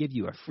going to give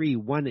you a free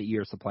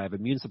 1-year supply of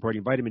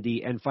immune-supporting vitamin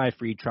D and 5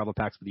 free travel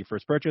packs with your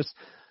first purchase.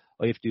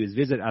 All you have to do is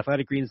visit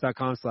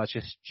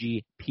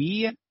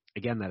athleticgreens.com/SGP.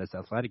 Again, that is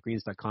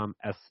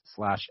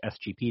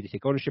athleticgreens.com/SGP to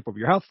take ownership over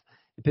your health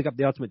and pick up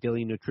the ultimate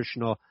daily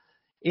nutritional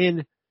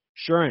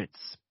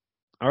insurance.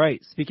 All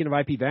right, speaking of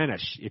IP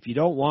Vanish, if you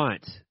don't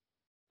want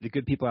the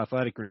good people at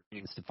Athletic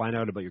Greens to find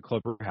out about your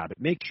cold brew habit,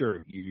 make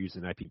sure you're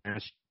using IP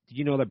Vanish. Did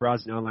you know that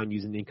browsing online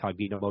using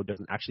incognito mode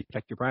doesn't actually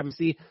protect your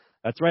privacy?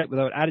 That's right.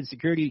 Without added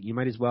security, you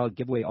might as well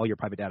give away all your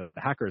private data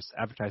to hackers,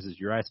 advertisers,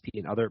 your ISP,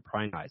 and other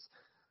prying eyes.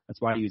 That's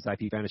why I use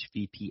IP Vanish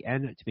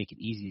VPN to make it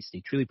easy to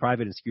stay truly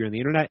private and secure on the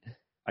internet.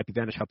 IP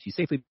Vanish helps you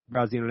safely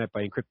browse the internet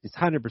by encrypting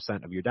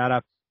 100% of your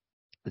data.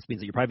 This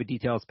means that your private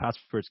details,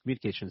 passwords,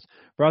 communications,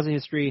 browsing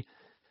history,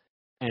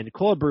 and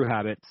cold brew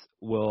habits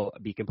will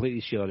be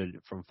completely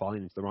shielded from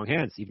falling into the wrong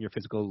hands. Even your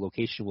physical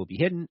location will be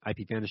hidden.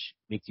 IP Vanish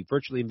makes you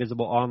virtually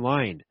invisible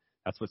online.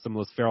 That's what some of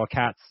those feral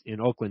cats in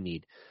Oakland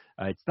need.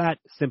 It's that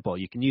simple.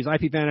 You can use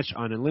IP Vanish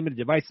on unlimited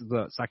devices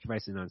without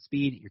sacrificing on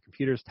speed. Your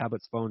computers,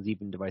 tablets, phones,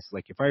 even devices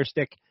like your Fire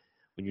Stick.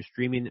 When you're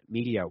streaming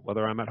media,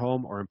 whether I'm at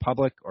home or in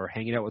public or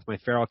hanging out with my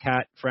feral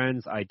cat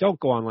friends, I don't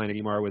go online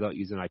anymore without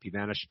using IP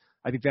Vanish.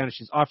 IP Vanish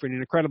is offering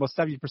an incredible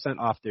 70%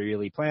 off their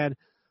yearly plan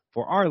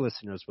for our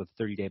listeners with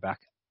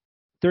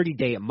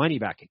 30-day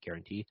money-back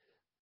guarantee.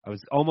 I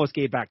was almost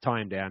gave back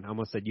time, Dan. I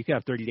almost said you could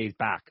have 30 days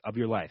back of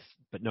your life.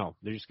 But no,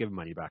 they're just giving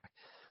money back.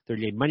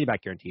 30-day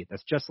money-back guarantee.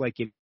 That's just like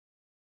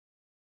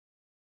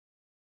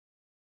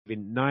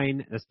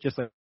that's just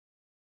like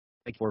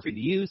for free to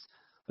use.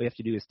 All you have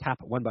to do is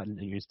tap one button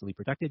and you're instantly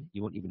protected.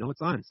 You won't even know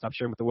it's on. Stop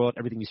sharing with the world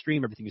everything you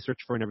stream, everything you search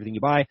for, and everything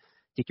you buy.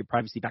 Take your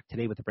privacy back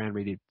today with a brand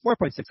rated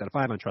 4.6 out of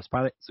 5 on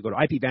Trustpilot. So go to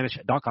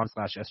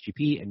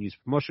ipvanish.com/SGP and use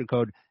promotion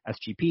code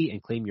SGP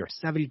and claim your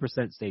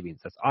 70%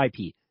 savings. That's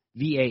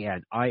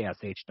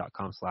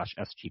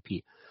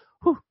ipvanish.com/SGP.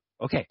 Whew.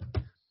 Okay.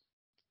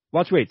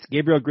 Welterweights,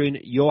 Gabriel Green,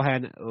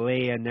 Johan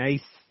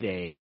Leonese.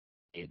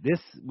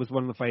 This was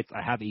one of the fights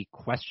I have a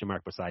question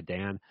mark beside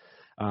Dan.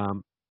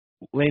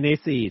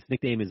 Leonese's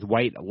nickname is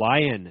White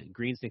Lion.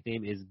 Green's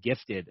nickname is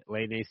Gifted.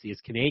 Leonese is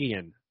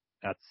Canadian.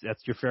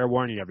 That's your fair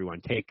warning,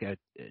 everyone.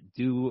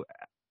 Do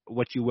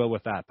what you will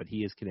with that, but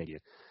he is Canadian.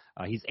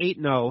 He's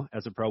 8-0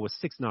 as a pro with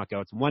 6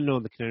 knockouts, 1-0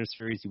 in the Contender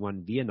Series. He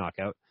won via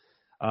knockout.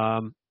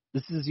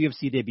 This is his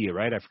UFC debut,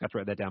 right? I forgot to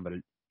write that down,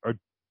 or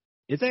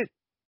is it?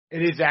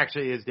 It is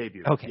actually his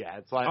debut. Okay. Yeah,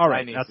 it's like all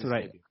right. That's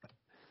what debut.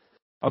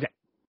 Okay.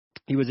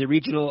 He was a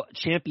regional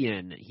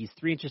champion. He's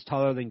 3 inches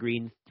taller than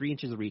Green, 3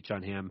 inches of reach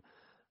on him,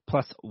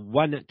 plus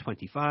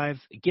 125.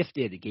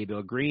 Gifted,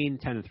 Gabriel Green,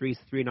 10-3,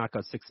 3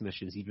 knockouts, 6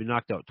 submissions. He's been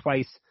knocked out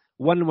twice.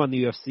 1-1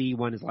 the UFC,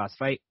 won his last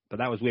fight, but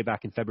that was way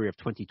back in February of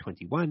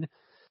 2021.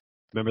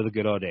 Remember the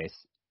good old days.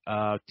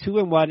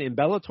 2-1 in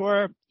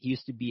Bellator. He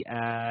used to be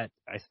at,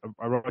 I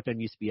wrote down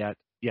used to be at,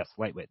 yes,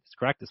 lightweight. That's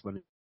correct. This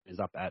one is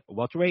up at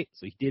welterweight,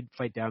 so he did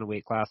fight down a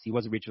weight class. He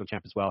was a regional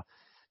champ as well.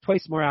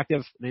 Twice more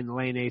active than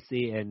Lane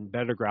AC and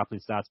better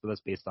grappling stats, but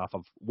that's based off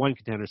of 1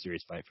 Contender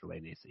Series fight for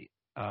Lane AC.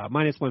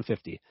 Minus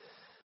 150.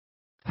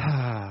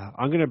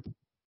 I'm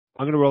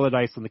gonna roll the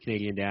dice on the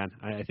Canadian, Dan.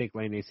 I think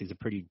Lane AC is a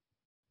pretty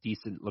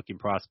decent looking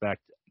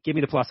prospect. Give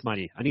me the plus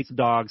money. I need some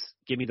dogs.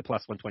 Give me the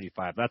plus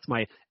 125. That's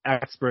my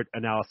expert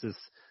analysis,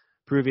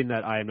 proving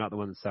that I am not the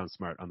one that sounds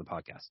smart on the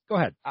podcast. Go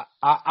ahead.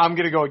 I'm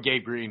going to go with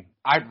Gabe Green.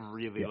 I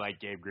really like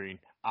Gabe Green.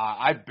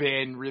 I've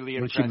been really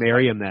impressed. Why don't you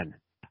marry him then?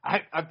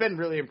 I've been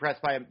really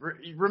impressed by him.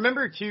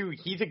 Remember, too,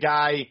 he's a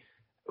guy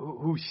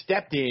who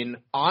stepped in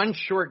on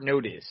short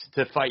notice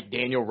to fight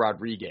Daniel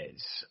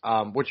Rodriguez,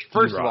 which,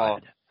 first of all,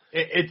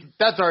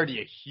 that's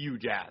already a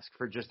huge ask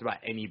for just about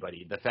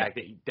anybody. The fact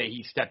that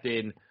he stepped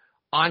in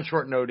on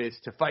short notice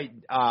to fight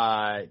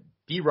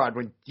D-Rod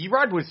when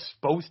D-Rod was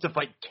supposed to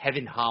fight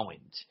Kevin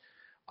Holland,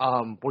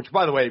 which,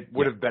 by the way,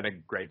 would have been a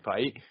great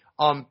fight.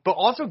 But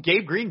also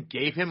Gabe Green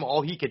gave him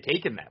all he could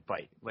take in that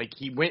fight. Like,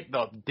 he went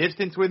the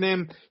distance with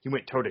him. He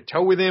went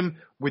toe-to-toe with him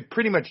with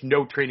pretty much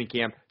no training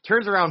camp.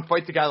 Turns around,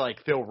 fights a guy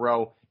like Phil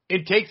Rowe,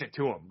 and takes it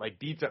to him. Like,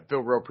 beats up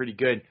Phil Rowe pretty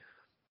good.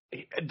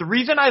 The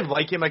reason I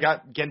like him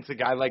against a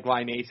guy like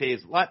Line Ace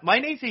is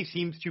Line Ace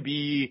seems to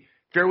be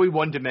fairly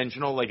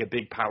one-dimensional, like a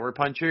big power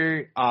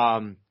puncher.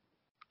 I'm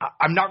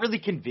not really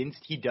convinced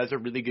he does a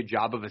really good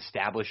job of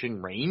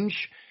establishing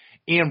range.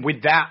 And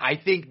with that, I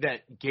think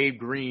that Gabe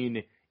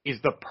Green is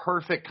the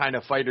perfect kind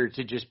of fighter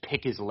to just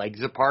pick his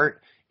legs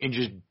apart and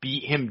just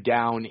beat him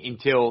down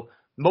until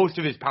most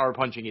of his power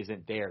punching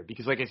isn't there.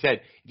 Because like I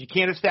said, if you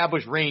can't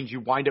establish range, you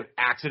wind up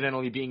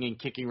accidentally being in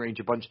kicking range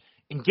a bunch.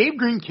 And Gabe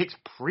Green kicks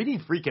pretty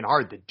freaking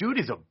hard. The dude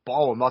is a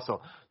ball of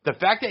muscle. The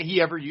fact that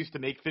he ever used to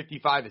make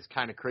 55 is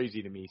kind of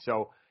crazy to me.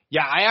 So,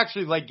 yeah, I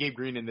actually like Gabe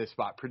Green in this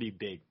spot pretty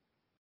big.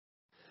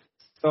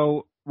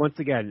 So, once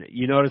again,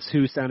 you notice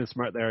who sounded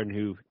smart there and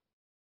who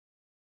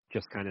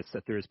just kind of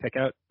set through his pick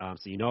out.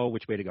 So you know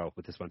which way to go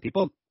with this one.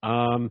 People,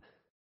 are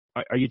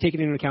you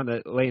taking into account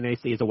that Lane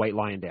AC is a white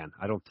lion, Dan?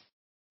 I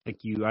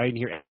didn't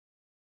hear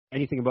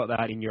anything about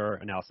that in your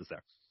analysis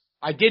there.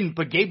 I didn't,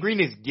 but Gabe Green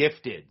is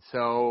gifted,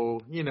 so,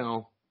 you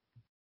know.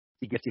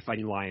 He gifted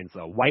fighting lions,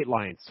 though. White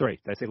lions.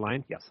 Sorry, did I say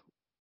lion? Yes.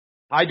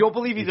 I don't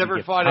believe he's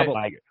ever fought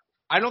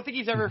I don't think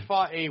he's ever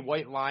fought a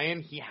white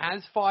lion. He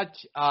has fought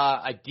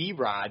a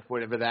D-Rod,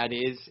 whatever that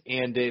is,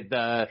 and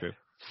the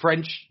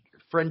Fresh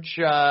Prince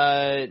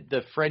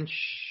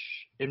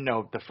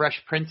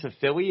of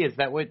Philly. Is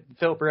that what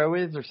Phil Rowe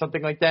is, or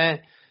something like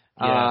that?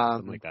 Yeah,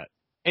 something like that.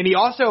 And he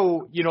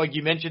also, you know, like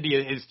you mentioned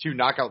his 2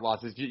 knockout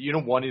losses. You know,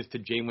 one is to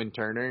Jalen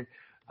Turner,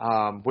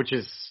 which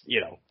is,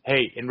 you know,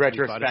 hey, in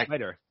retrospect,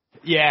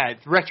 yeah,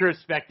 it's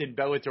retrospect in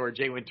Bellator.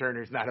 Jalen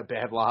Turner's not a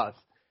bad loss.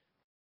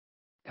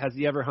 Has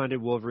he ever hunted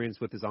wolverines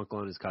with his uncle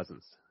and his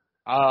cousins?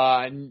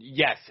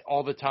 Yes,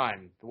 all the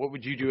time. What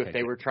would you do if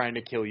they were trying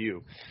to kill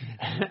you?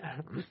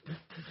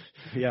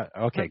 Yeah.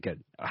 Okay.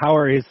 Good. How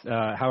are his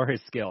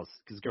skills?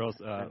 Because girls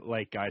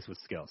like guys with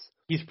skills.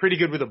 He's pretty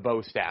good with a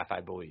bow staff,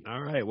 I believe.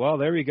 All right. Well,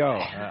 there we go.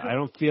 I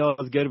don't feel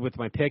as good with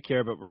my pick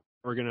here, but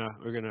we're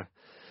gonna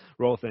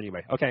roll with it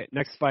anyway. Okay.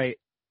 Next fight,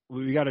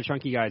 we got a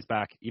chunky guys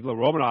back. Ivla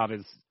Romanov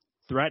is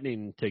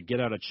threatening to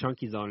get out of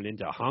chunky zone and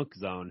into hunk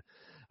zone.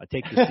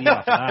 Take the C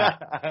off of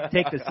that.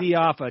 Take the C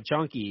off of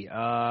Chunky.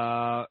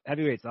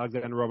 Heavyweights,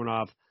 Alexander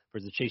Romanov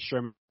versus Chase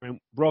Sherman.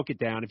 Broke it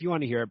down. If you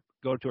want to hear it,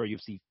 go to our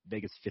UFC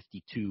Vegas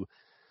 52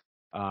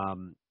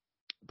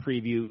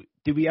 preview.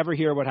 Did we ever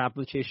hear what happened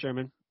with Chase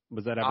Sherman?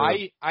 Was that ever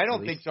I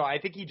don't think so. I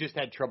think he just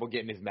had trouble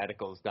getting his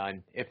medicals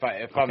done.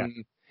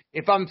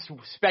 If I'm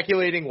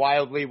speculating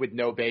wildly with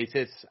no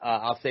basis,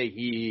 I'll say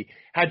he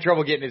had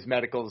trouble getting his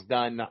medicals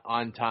done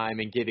on time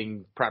and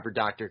getting proper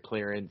doctor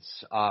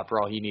clearance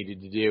for all he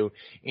needed to do.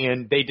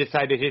 And they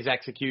decided his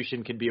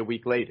execution could be a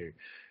week later.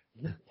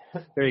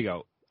 There you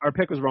go. Our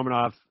pick was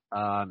Romanov.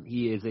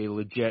 He is a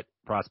legit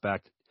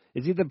prospect.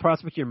 Is he the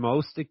prospect you're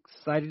most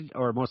excited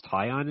or most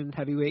high on in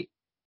heavyweight?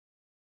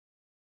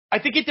 I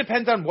think it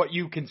depends on what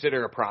you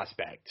consider a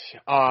prospect.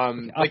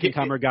 Like a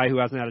comer guy who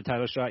hasn't had a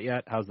title shot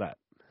yet. How's that?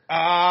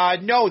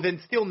 No,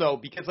 then still no,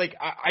 because like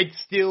I'd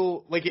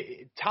still like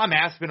Tom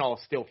Aspinall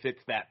still fits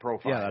that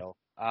profile.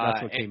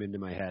 That's what came into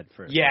my head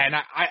first. Yeah, and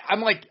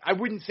I'm like, I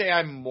wouldn't say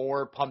I'm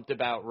more pumped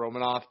about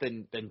Romanov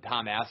than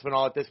Tom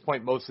Aspinall at this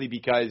point, mostly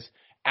because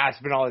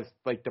Aspinall is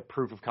like the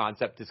proof of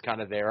concept is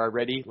kind of there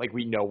already. Like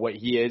we know what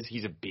he is.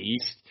 He's a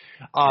beast.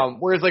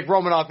 Whereas like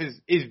Romanov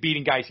is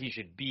beating guys he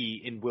should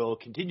be and will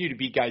continue to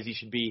beat guys he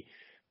should be.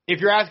 If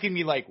you're asking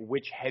me like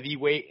which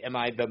heavyweight am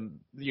I the,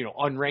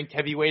 unranked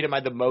heavyweight am I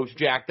the most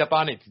jacked up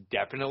on, it's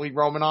definitely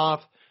Romanov.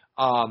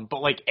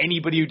 But like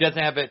anybody who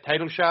doesn't have a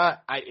title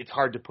shot, it's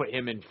hard to put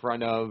him in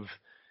front of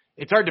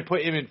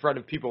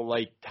people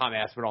like Tom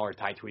Aspinall or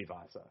Tai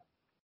Tuivasa.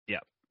 Yeah.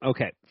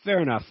 Okay. Fair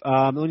enough.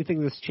 The only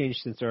thing that's changed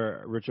since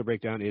our original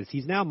breakdown is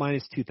he's now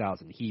minus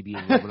 2,000. He being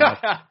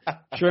Romanov.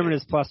 Sherman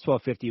is plus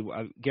 1,250.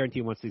 I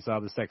guarantee once they saw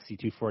the sexy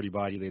 240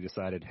 body, they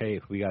decided,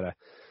 hey, we gotta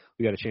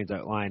change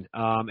that line.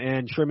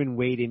 And Sherman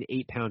weighed in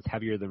 8 pounds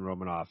heavier than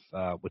Romanov,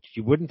 which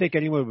you wouldn't think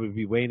anyone would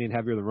be weighing in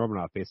heavier than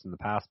Romanov based on the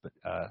past, but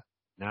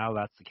now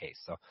that's the case.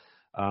 So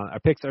our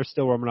picks are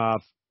still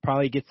Romanov.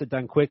 Probably gets it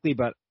done quickly,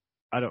 but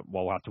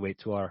we'll have to wait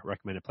till our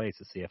recommended plays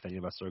to see if any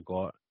of us are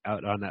go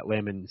out on that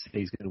limb and say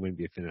he's going to win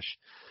via finish.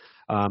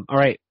 All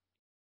right.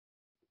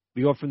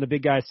 We go from the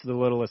big guys to the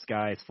littlest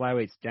guys.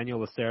 Flyweights, Daniel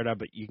Lacerda,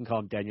 but you can call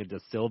him Daniel da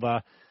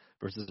Silva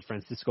versus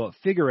Francisco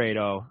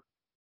Figueiredo,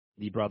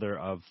 the brother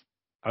of,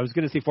 I was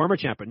going to say former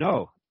champ, but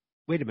no.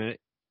 Wait a minute.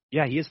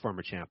 Yeah, he is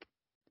former champ.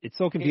 It's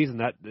so confusing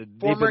that they've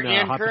Former been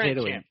and hot current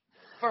potatoing. champ.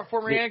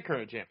 Former and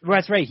current champ. Well,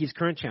 that's right. He's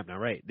current champ now,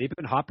 right? They've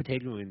been hot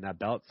potatoing that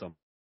belt so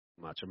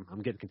much.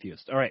 I'm getting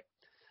confused. All right.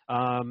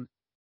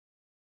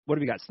 What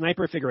do we got?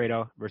 Sniper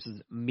Figueiredo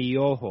versus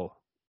Miojo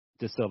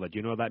da Silva. Do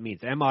you know what that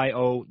means?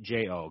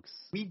 Miojo.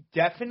 We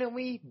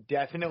definitely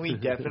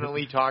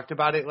talked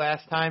about it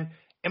last time.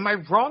 Am I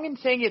wrong in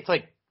saying it's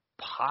like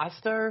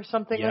pasta or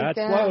something like that?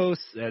 Yeah,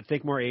 it's close.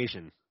 Think more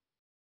Asian.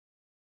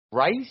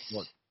 Rice?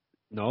 Well,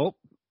 nope.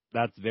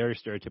 That's very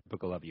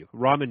stereotypical of you.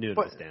 Ramen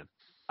noodles, Dan.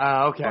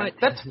 Okay.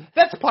 But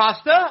that's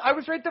pasta. I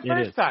was right the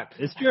first time.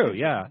 It's true,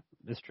 yeah.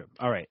 It's true.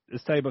 All right.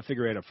 Let's tell you about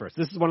Figueiredo first.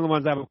 This is one of the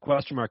ones I have a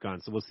question mark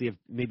on, so we'll see if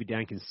maybe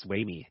Dan can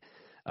sway me.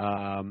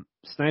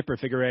 Sniper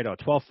Figueiredo,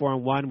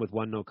 12-4-1 with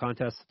 1 no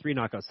contest, 3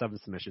 knockouts, 7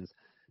 submissions.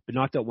 Been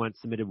knocked out once,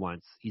 submitted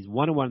once. He's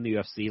 1-1 in the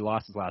UFC,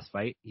 lost his last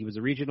fight. He was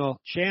a regional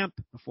champ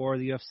before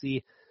the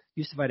UFC.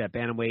 Used to fight at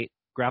bantamweight.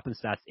 Grappling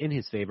stats in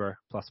his favor,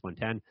 plus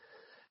 110.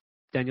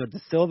 Daniel da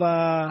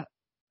Silva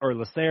or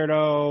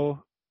Lacerda.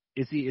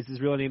 Is his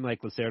real name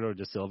like Lacerda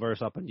da Silva or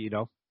something? Do you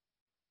know?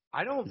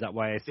 I don't. Is that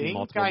why I see think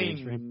multiple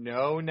names for him?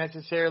 No,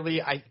 necessarily.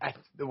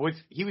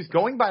 He was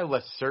going by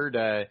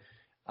Lacerda,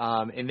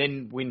 and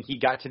then when he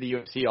got to the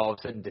UFC, all of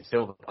a sudden Da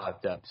Silva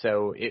popped up.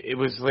 So it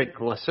was like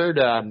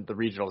Lacerda on the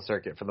regional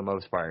circuit for the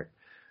most part.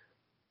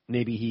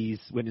 Maybe he's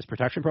witness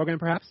protection program,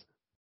 perhaps.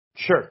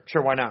 Sure,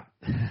 why not?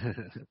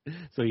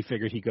 So he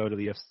figured he'd go to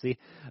the UFC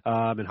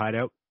and hide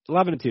out.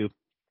 11-2.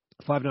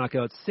 5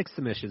 knockouts, 6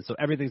 submissions, so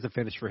everything's a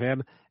finish for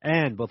him,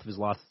 and both of his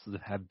losses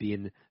have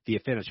been via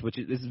finish, which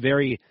is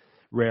very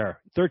rare.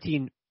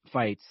 13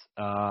 fights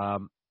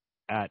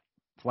at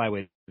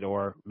flyweight,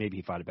 or maybe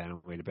he fought a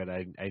bantamweight a bit.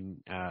 I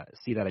didn't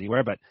see that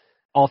anywhere, but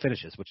all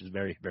finishes, which is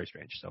very, very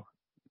strange. So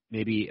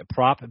maybe a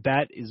prop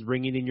bet is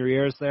ringing in your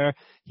ears there.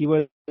 He's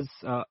 0-1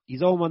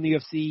 in the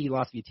UFC. He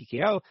lost via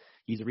TKO.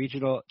 He's a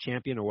regional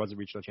champion, or was a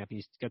regional champion.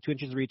 He's got 2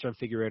 inches of reach on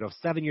Figueiredo,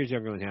 7 years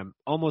younger than him,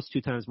 almost 2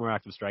 times more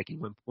active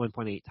striking,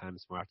 1.8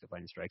 times more active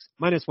lightning strikes,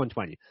 minus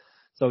 120.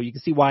 So you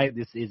can see why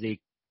this is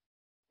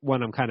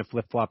one I'm kind of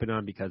flip-flopping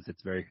on, because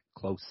it's very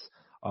close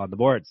on the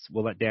boards.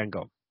 We'll let Dan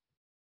go.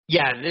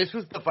 Yeah, this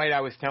was the fight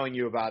I was telling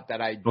you about that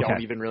I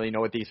don't even really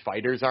know what these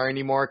fighters are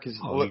anymore, because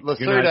Lacerda...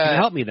 You're not going to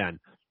help me then.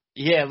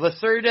 Yeah,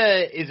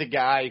 Lacerda is a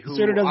guy who...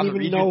 Lacerda doesn't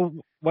even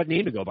know what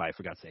name to go by,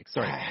 for God's sake.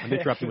 Sorry, I'm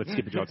interrupting with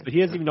stupid jokes, but he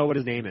doesn't even know what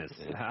his name is.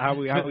 How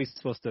are we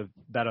supposed to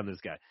bet on this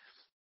guy?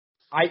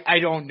 I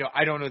don't know.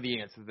 I don't know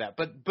the answer to that.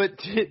 But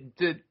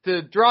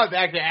to draw it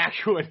back to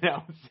actual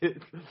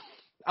analysis,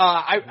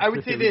 I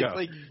would say this: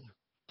 like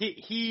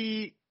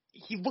he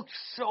looked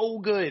so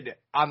good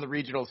on the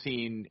regional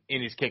scene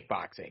in his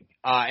kickboxing,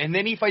 and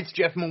then he fights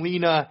Jeff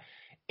Molina,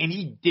 and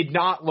he did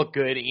not look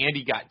good, and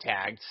he got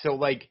tagged. So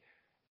like.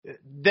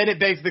 Then it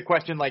begs the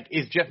question, like,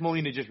 is Jeff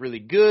Molina just really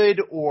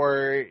good,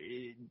 or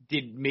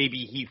did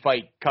maybe he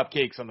fight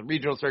cupcakes on the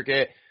regional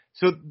circuit?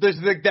 So there's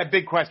that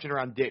big question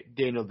around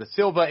Daniel da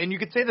Silva, and you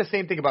could say the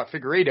same thing about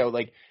Figueiredo.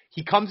 Like,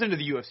 he comes into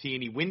the UFC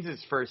and he wins his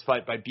first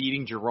fight by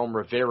beating Jerome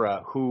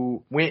Rivera,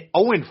 who went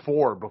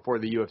 0-4 before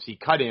the UFC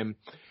cut him.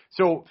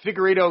 So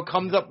Figueiredo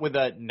comes up with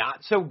a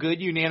not-so-good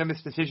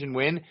unanimous decision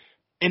win,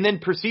 and then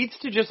proceeds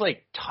to just,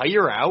 like,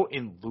 tire out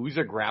and lose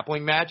a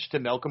grappling match to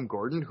Malcolm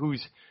Gordon,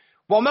 who's...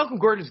 While Malcolm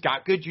Gordon's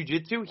got good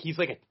jiu-jitsu, he's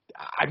like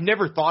I've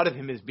never thought of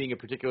him as being a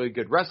particularly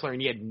good wrestler,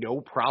 and he had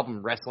no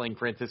problem wrestling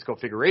Francisco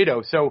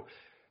Figueiredo. So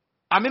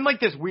I'm in like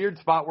this weird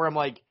spot where I'm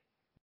like,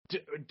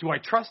 do I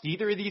trust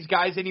either of these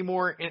guys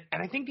anymore? And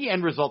I think the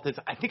end result is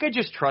I think I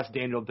just trust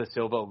Daniel da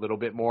Silva a little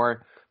bit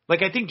more.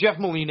 Like I think Jeff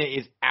Molina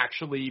is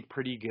actually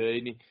pretty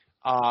good.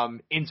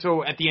 And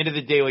so at the end of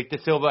the day, like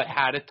De Silva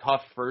had a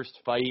tough first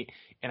fight,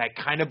 and I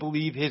kind of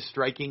believe his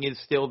striking is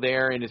still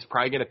there and is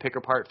probably going to pick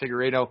apart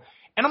Figueiredo.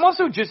 And I'm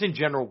also just in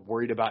general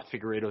worried about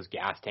Figueiredo's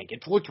gas tank.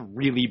 It's looked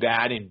really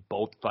bad in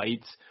both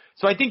fights.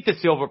 So I think De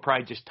Silva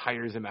probably just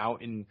tires him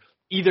out and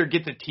either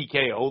gets a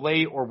TKO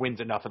late or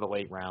wins enough of the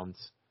late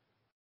rounds.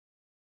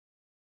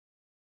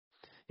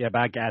 Yeah,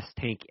 bad gas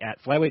tank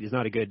at flyweight is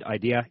not a good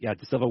idea. Yeah,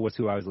 De Silva was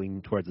who I was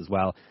leaning towards as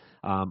well.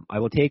 I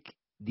will take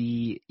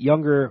the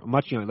younger,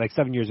 much younger, like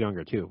 7 years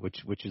younger too,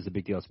 which is a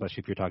big deal,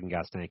 especially if you're talking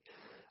gas tank.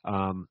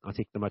 I'll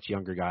take the much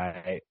younger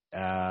guy,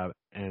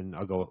 and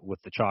I'll go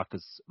with the chalk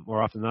because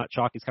more often than not,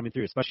 chalk is coming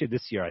through, especially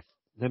this year.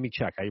 Let me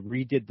check. I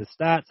redid the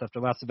stats after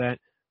last event.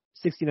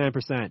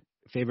 69%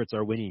 favorites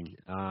are winning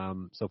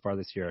so far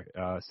this year.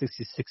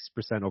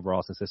 66%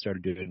 overall since I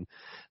started doing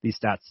these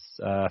stats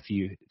a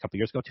couple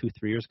years ago, 2-3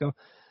 years ago.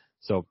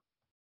 So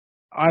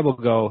I will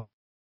go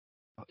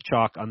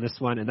chalk on this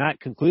one, and that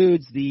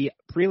concludes the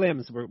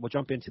prelims. We'll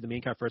jump into the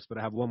main card first, but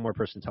I have one more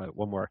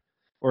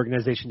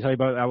organization to tell you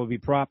about. That will be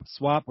Prop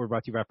Swap. We're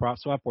brought to you by Prop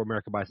Swap, where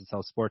America buys and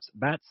sells sports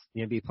bets.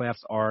 The NBA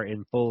playoffs are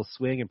in full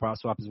swing, and Prop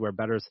Swap is where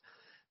bettors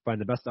find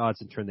the best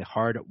odds and turn the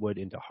hard wood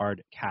into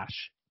hard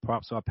cash.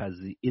 Prop Swap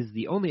is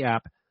the only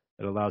app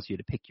that allows you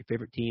to pick your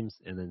favorite teams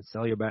and then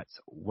sell your bets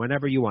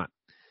whenever you want.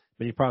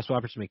 Many prop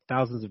swappers make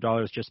thousands of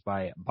dollars just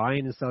by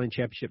buying and selling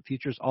championship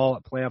futures all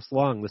playoffs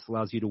long. This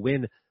allows you to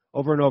win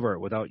over and over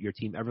without your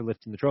team ever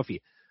lifting the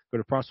trophy. Go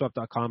to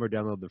PropSwap.com or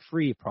download the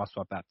free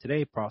PropSwap app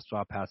today.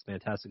 PropSwap has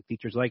fantastic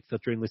features like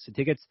filtering listed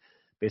tickets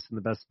based on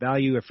the best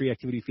value, a free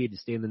activity feed to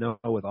stay in the know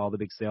with all the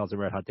big sales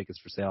and red hot tickets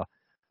for sale.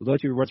 The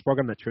loyalty rewards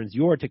program that turns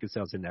your ticket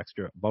sales into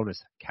extra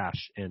bonus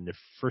cash and the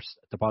first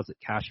deposit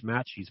cash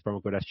match. Use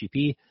promo code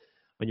SGP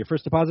on your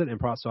first deposit, and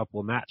PropSwap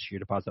will match your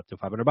deposit up to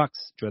 $500.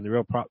 Join the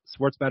real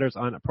sports bettors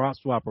on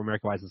PropSwap, where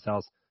America buys and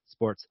sells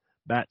sports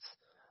bets.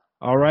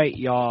 All right,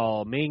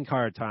 y'all. Main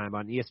card time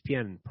on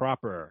ESPN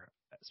proper,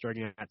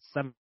 starting at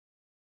 7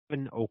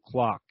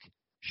 o'clock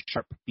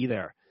sharp. Be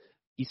there,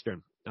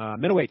 Eastern.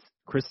 Middleweights,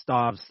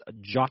 Krzysztof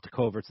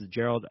Jotko versus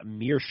Gerald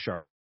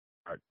Meerschaert.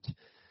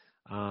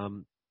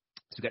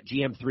 So we've got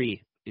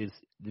GM3 is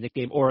the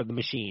nickname, or the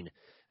machine.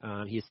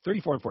 He is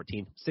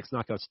 34-14, 6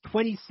 knockouts,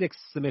 26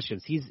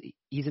 submissions.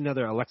 He's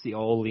another Alexei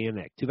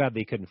Oleinik. Too bad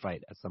they couldn't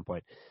fight at some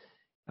point.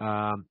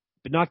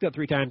 But knocked out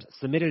 3 times,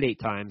 submitted 8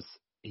 times.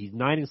 He's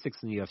 9-6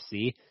 in the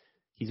UFC.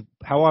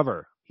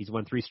 However, he's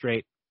won 3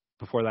 straight.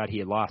 Before that, he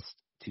had lost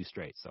 2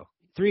 straight. So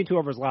 3-2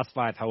 over his last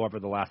 5. However,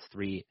 the last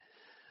 3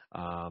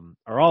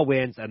 are all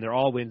wins, and they're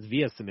all wins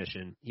via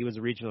submission. He was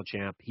a regional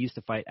champ. He used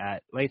to fight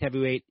at light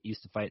heavyweight. He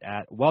used to fight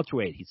at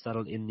welterweight. He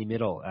settled in the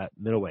middle at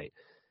middleweight.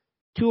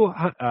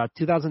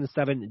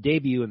 2007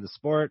 debut in the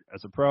sport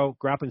as a pro.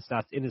 Grappling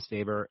stats in his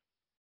favor,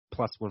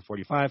 plus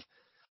 145.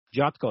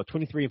 Jotko,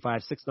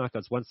 23-5, 6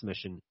 knockouts, 1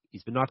 submission.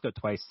 He's been knocked out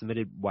twice,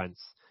 submitted once.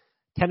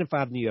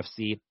 10-5 in the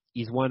UFC.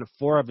 He's won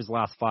 4 of his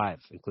last 5,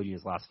 including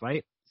his last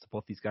fight. So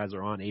both these guys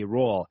are on a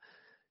roll.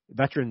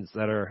 Veterans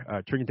that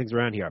are turning things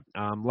around here.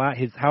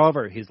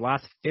 However, his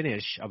last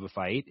finish of a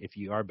fight, if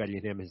you are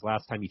betting him, his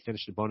last time he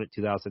finished an opponent,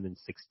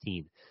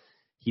 2016.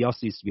 He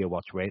also used to be a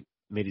welterweight.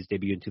 Made his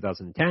debut in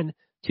 2010.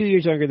 2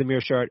 years younger than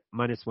Meerschaert,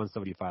 minus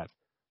 175.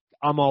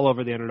 I'm all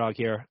over the underdog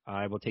here.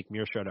 I will take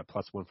Meerschaert at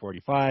plus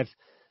 145.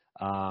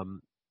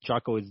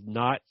 Jotko is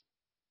not,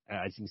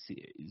 as you can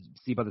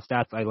see by the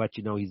stats, I let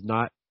you know he's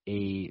not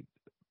a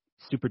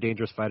super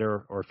dangerous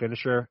fighter or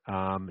finisher.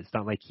 It's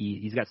not like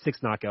he's got 6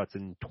 knockouts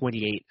in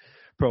 28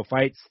 pro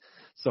fights.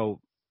 So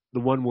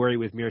the one worry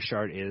with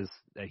Meerschaert is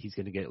that he's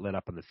going to get lit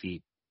up on the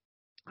feet.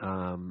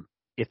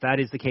 If that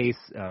is the case,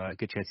 a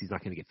good chance he's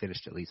not going to get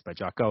finished, at least by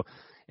Jotko.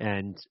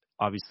 And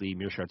obviously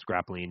Meerschaert's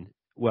grappling,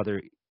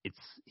 whether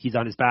he's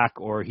on his back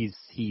or he's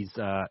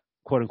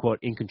quote unquote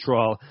in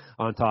control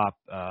on top,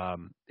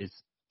 is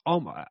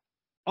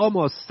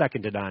almost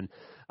second to none.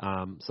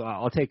 So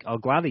I'll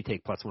gladly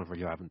take plus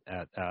 145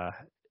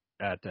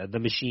 at the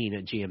machine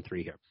at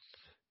GM3 here.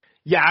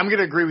 Yeah, I'm going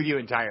to agree with you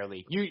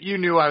entirely. You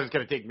knew I was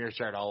going to take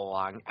Meerschaert all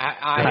along.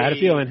 I had a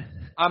feeling.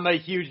 I'm a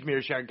huge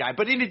Meerschaert guy.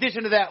 But in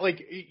addition to that,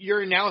 like,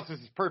 your analysis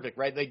is perfect,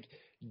 right? Like,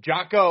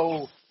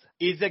 Jotko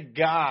is a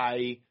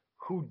guy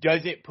who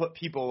doesn't put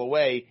people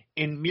away,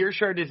 and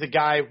Meerschaert is a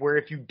guy where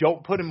if you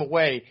don't put him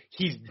away,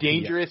 he's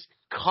dangerous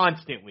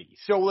constantly.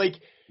 So, like,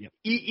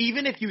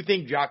 even if you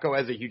think Jotko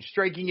has a huge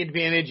striking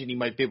advantage and he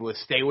might be able to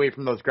stay away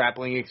from those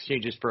grappling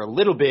exchanges for a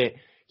little bit,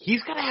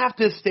 he's going to have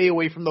to stay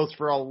away from those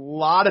for a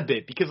lot of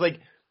it because, like,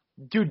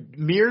 dude,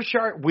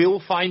 Meerschaert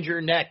will find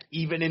your neck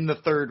even in the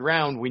 3rd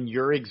round when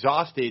you're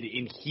exhausted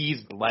and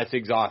he's less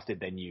exhausted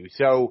than you.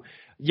 So,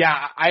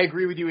 yeah, I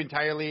agree with you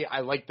entirely.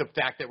 I like the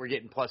fact that we're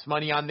getting plus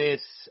money on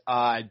this.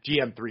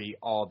 GM3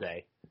 all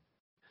day.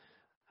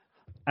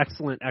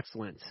 Excellent.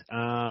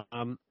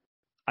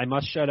 I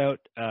must shout out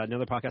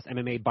another podcast,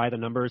 MMA by the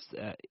Numbers.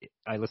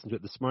 I listened to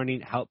it this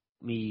morning. Helped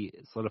me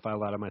solidify a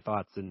lot of my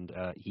thoughts, and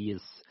he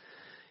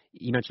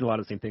mentioned a lot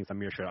of the same things on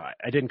Meerschaert.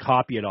 I didn't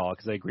copy it all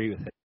because I agree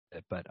with it,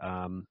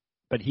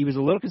 but he was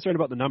a little concerned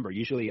about the number.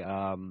 Usually,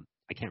 I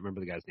I can't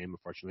remember the guy's name,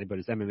 unfortunately, but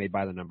it's MMA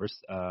by the numbers.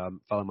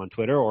 Follow him on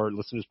Twitter or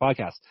listen to his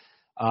podcast.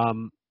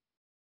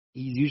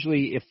 He's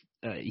usually, if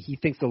he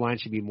thinks the line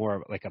should be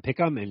more like a pick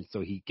 'em, and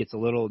so he gets a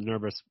little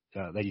nervous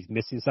that he's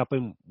missing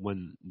something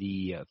when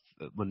the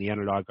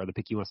underdog or the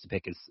pick he wants to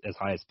pick is as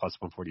high as plus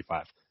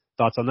 145.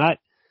 Thoughts on that?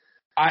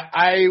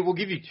 I will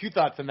give you two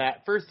thoughts on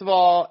that. First of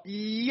all,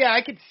 yeah,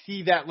 I could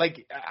see that.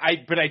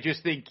 But I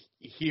just think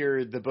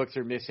here the books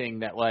are missing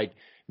that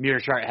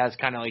Meerschaert has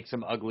kind of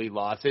some ugly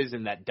losses,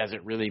 and that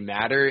doesn't really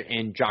matter,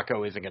 and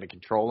Jocko isn't going to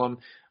control him.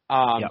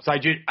 Yep. So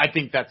I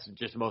think that's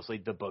just mostly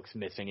the books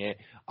missing it.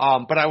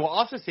 But I will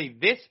also say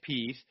this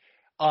piece,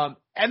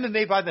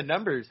 MMA by the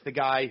numbers, the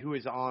guy who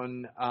is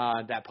on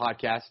that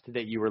podcast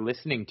that you were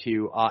listening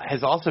to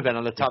has also been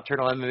on the Top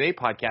Turtle MMA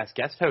podcast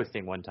guest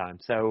hosting one time.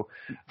 So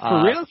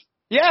for real?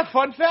 Yeah,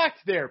 fun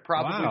fact there.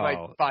 Probably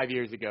Wow. 5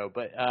 years ago,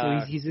 but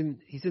So he's in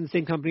the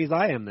same company as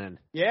I am then.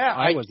 Yeah,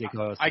 I was a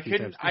co-host. I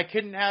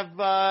couldn't have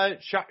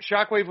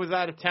Shockwave was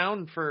out of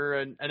town for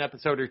an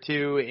episode or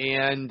two,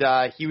 and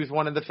he was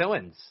one of the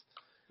fill-ins.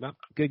 Well,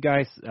 good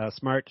guys,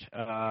 smart.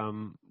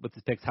 With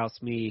his picks, helps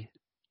me,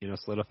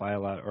 solidify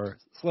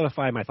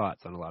my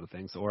thoughts on a lot of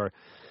things, or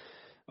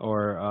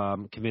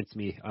convince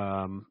me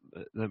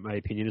that my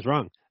opinion is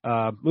wrong.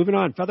 Moving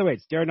on,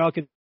 featherweights. Darren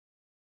Elkins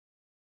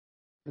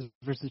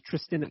versus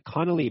Tristan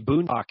Connolly.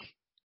 Boondock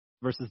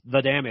versus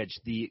The Damage,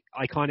 the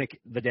iconic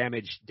The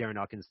Damage, Darren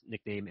Elkins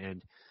nickname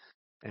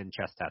and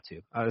chest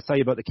tattoo. I'll tell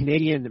you about the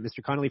Canadian,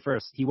 Mr. Connolly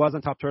first. He was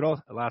on Top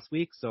Turtle last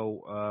week,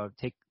 so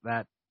take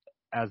that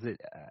as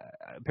it.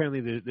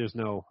 Apparently, there's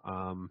no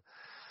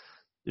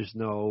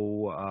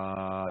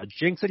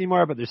jinx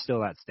anymore, but there's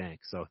still that stank.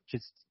 So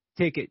just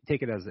take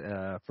it as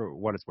for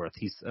what it's worth.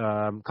 He's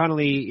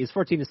Connolly is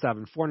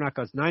 14-7, 4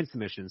 knockouts, 9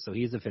 submissions, so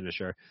he's a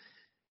finisher.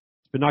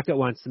 Been knocked out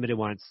once, submitted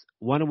once,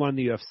 1-1 in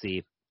the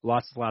UFC.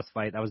 Lost his last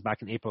fight. That was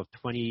back in April of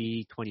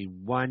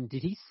 2021.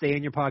 Did he say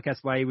in your podcast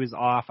why he was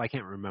off? I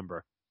can't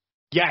remember.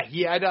 Yeah,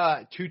 he had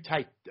two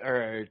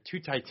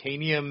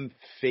titanium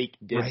fake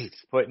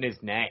discs put in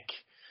his neck.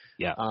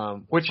 Yeah,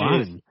 which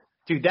fun. is,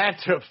 dude,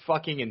 that's a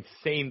fucking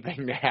insane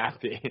thing to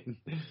happen.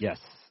 Yes,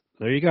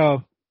 there you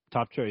go.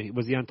 Top Turtle.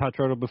 Was he on Top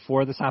Turtle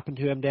before this happened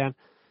to him, Dan?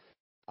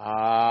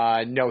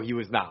 No, he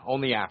was not.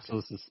 Only after. So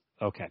this is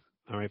okay.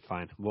 All right,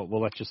 fine. We'll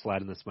let you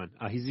slide in this one.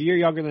 He's a year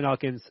younger than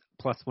Elkins,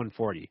 plus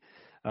 140.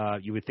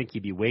 You would think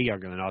he'd be way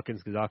younger than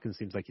Elkins because Elkins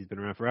seems like he's been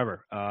around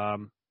forever.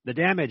 The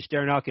Damage,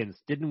 Darren Elkins,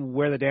 didn't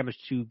wear the damage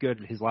too good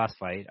in his last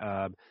fight.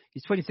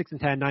 He's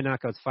 26-10, 9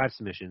 knockouts, 5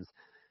 submissions.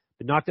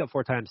 Been knocked out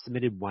 4 times,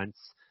 submitted once.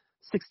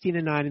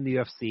 16-9 in the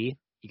UFC.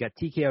 He got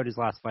TKO'd his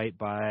last fight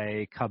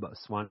by Cub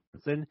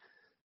Swanson.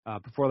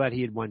 Before that,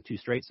 he had won 2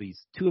 straight, so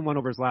he's 2-1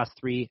 over his last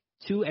 3,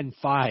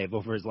 2-5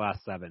 over his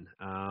last 7.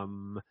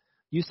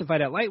 Used to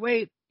fight at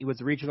lightweight. He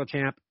was a regional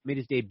champ. Made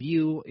his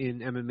debut in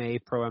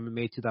MMA, Pro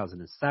MMA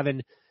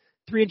 2007.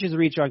 3 inches of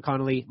reach on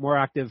Connolly. More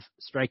active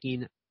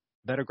striking.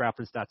 Better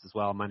grappling stats as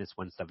well. Minus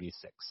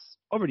 176.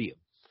 Over to you.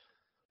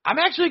 I'm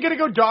actually going to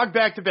go dog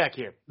back-to-back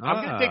here.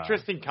 I'm going to take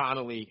Tristan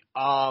Connolly.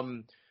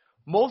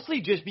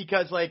 Mostly just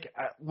because,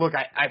 look,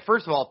 I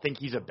first of all think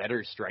he's a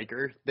better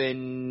striker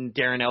than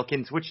Darren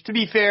Elkins, which, to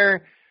be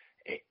fair,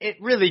 it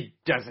really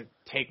doesn't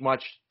take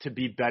much to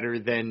be better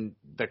than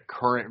the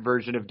current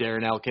version of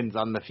Darren Elkins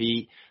on the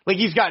feet.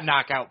 He's got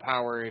knockout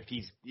power if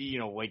he's,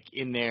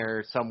 in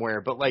there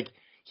somewhere, but,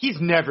 he's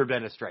never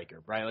been a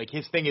striker, right?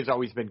 His thing has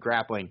always been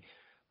grappling.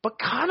 But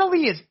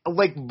Connolly is,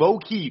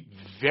 low-key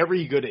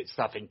very good at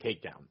stuffing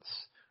takedowns.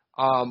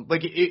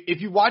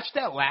 If you watch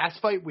that last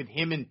fight with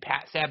him and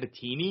Pat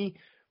Sabatini,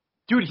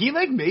 dude, he,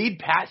 made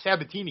Pat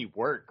Sabatini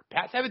work.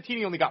 Pat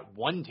Sabatini only got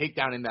 1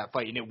 takedown in that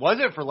fight, and it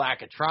wasn't for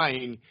lack of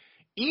trying.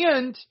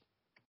 And,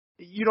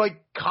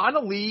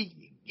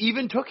 Connolly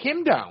even took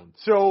him down.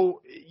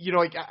 So,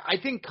 I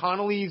think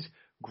Connolly's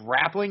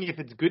grappling, if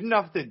it's good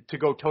enough to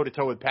go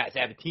toe-to-toe with Pat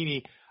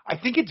Sabatini, I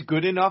think it's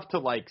good enough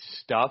to,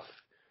 stuff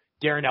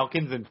Darren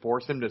Elkins and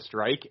force him to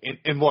strike.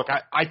 And look,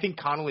 I think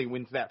Connolly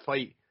wins that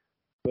fight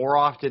more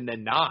often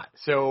than not.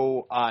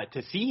 So,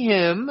 to see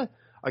him,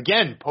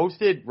 again,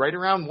 posted right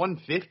around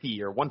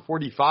 150 or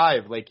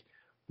 145,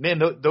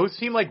 man, those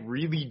seem like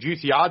really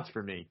juicy odds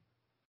for me.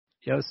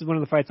 Yeah, this is one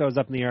of the fights I was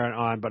up in the air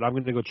on, but I'm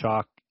going to go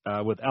chalk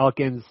with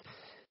Elkins.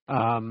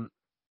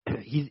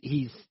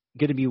 He's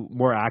going to be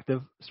more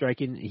active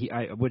striking.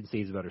 I wouldn't say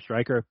he's a better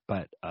striker,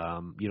 but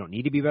you don't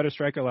need to be a better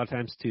striker a lot of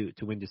times to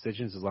win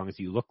decisions as long as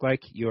you look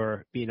like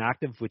you're being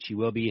active, which he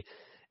will be.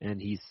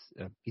 And he's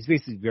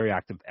basically very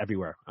active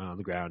everywhere on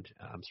the ground,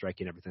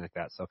 striking, everything like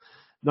that. So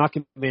not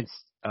convinced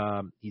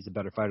he's a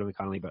better fighter than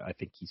Connolly, but I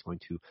think he's going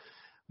to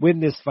win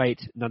this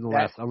fight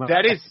nonetheless.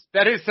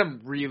 That is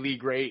some really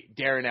great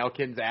Darren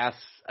Elkins ass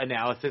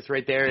analysis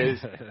right there. Is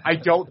I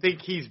don't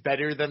think he's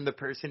better than the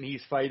person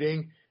he's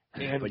fighting,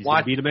 and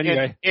watch beat him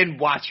anyway. And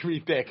watch me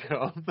pick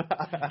him.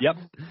 Yep.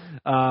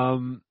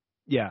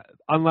 Yeah.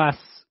 Unless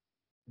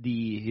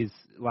his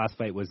last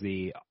fight was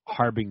the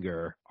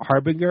Harbinger,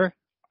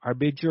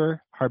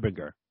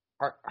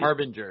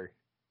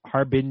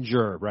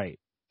 right?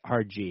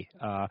 hard G,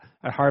 a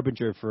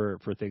harbinger for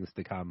things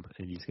to come,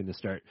 and he's going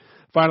to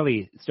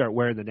finally start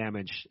wearing the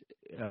damage,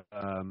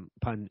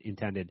 pun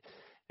intended,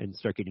 and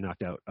start getting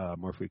knocked out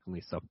more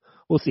frequently. So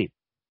we'll see.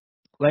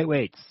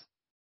 Lightweights,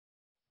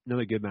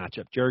 another good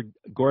matchup. Jared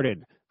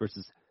Gordon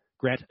versus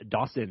Grant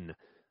Dawson.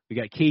 We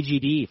got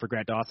KGD for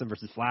Grant Dawson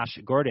versus Flash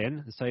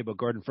Gordon. Let's tell you about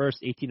Gordon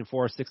first.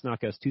 18-4, 6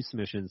 knockouts, 2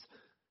 submissions.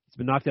 He's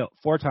been knocked out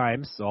 4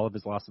 times, so all of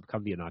his losses have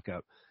come via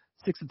knockout.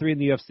 6-3 in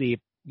the UFC.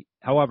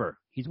 However,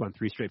 he's won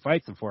 3 straight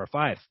fights and 4 or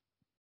 5.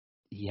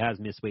 He has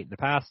missed weight in the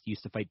past. He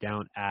used to fight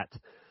down at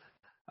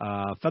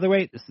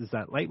featherweight. This is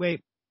at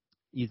lightweight.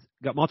 He's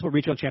got multiple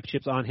regional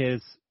championships on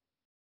his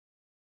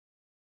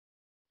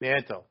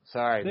mantle.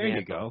 Sorry, there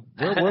you go.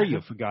 Where were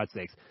you, for God's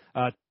sakes?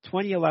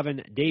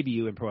 2011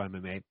 debut in pro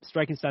MMA.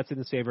 Striking stats in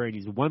his favor, and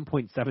he's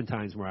 1.7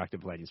 times more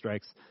active landing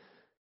strikes.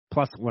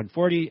 Plus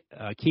 140.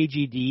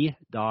 KGD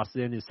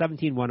Dawson is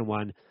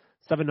 17-1-1,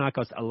 7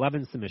 knockouts,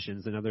 11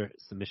 submissions. Another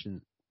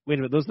submission. Wait a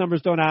minute, those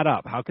numbers don't add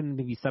up. How can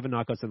there be 7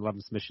 knockouts and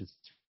 11 submissions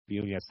if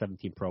you only have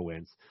 17 pro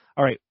wins?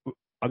 All right,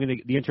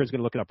 the intern's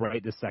gonna look it up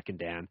right this second,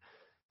 Dan.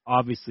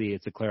 Obviously,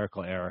 it's a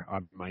clerical error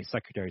on my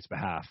secretary's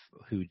behalf,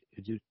 who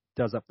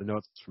does up the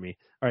notes for me.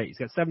 All right, he's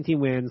got 17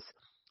 wins,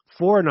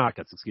 4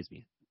 knockouts,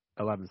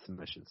 11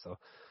 submissions. So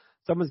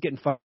someone's getting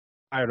fired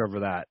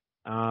over that.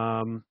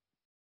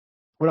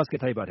 What else can I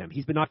tell you about him?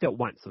 He's been knocked out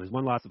once, so his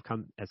one loss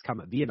has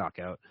come via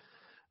knockout.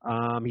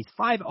 He's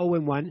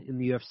 5-0-1 in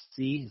the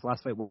UFC. His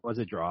last fight was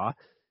a draw.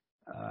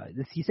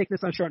 He's taking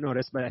this on short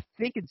notice, but I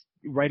think it's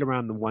right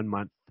around the 1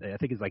 month. I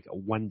think it's like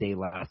 1 day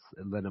less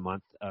than a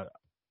month.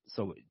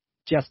 So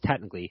just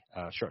technically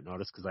short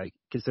notice, because I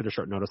consider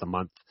short notice a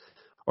month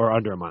or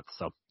under a month.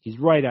 So he's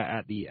right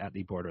at the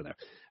border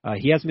there.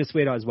 He has missed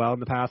weight as well in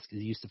the past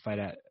because he used to fight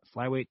at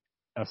flyweight.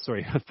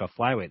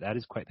 Flyweight. That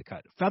is quite the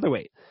cut.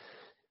 Featherweight.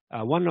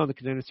 1-0 in the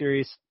Contender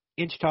Series.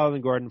 Inch taller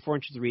than Gordon, 4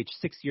 inches of reach,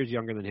 6 years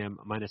younger than him,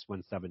 minus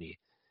 170.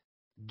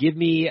 Give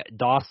me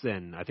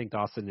Dawson. I think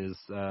Dawson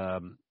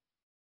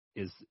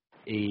is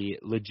a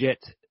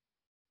legit,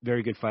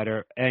 very good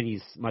fighter, and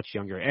he's much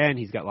younger, and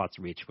he's got lots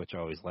of reach, which I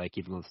always like,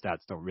 even though the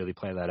stats don't really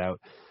play that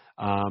out.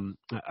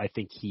 I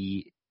think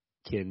he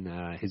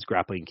can, his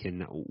grappling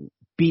can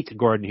beat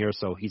Gordon here,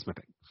 so he's my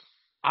pick.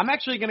 I'm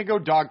actually going to go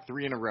dog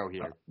 3 in a row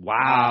here.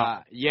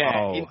 Wow. Yeah.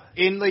 Oh.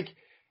 In like,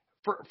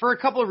 for a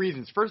couple of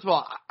reasons. First of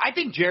all, I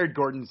think Jared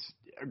Gordon's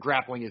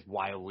grappling is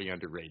wildly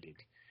underrated.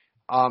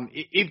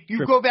 If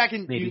you go back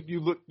and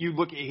you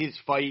look at his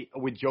fight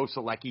with Joe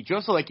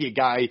Solecki, a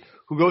guy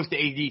who goes to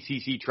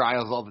ADCC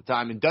trials all the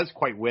time and does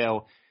quite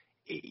well.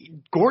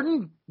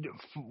 Gordon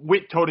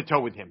went toe to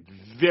toe with him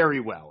very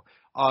well.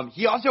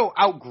 He also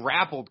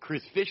out-grappled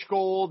Chris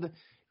Fishgold.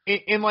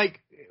 And like,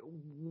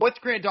 what's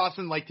Grant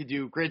Dawson like to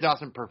do? Grant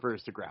Dawson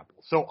prefers to grapple.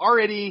 So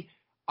already,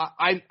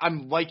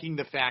 I'm liking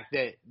the fact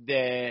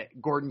that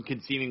Gordon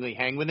can seemingly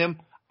hang with him.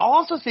 I'll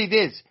also say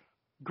this.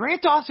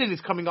 Grant Dawson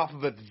is coming off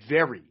of a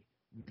very,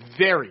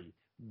 very,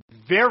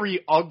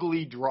 very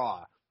ugly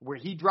draw where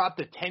he dropped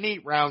a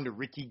 10-8 round to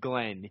Ricky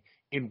Glenn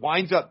and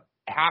winds up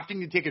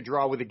having to take a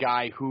draw with a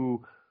guy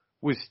who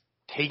was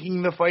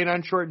taking the fight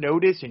on short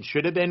notice and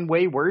should have been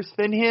way worse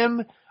than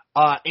him.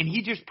 And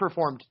he just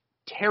performed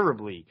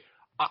terribly.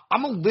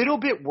 I'm a little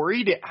bit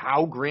worried at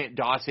how Grant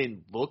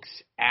Dawson looks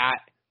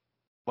at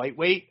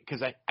lightweight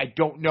because I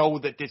don't know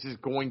that this is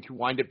going to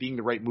wind up being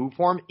the right move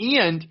for him.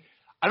 And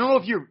I don't know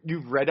if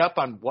you've read up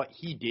on what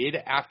he did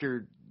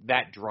after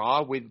that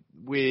draw with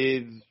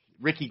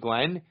Ricky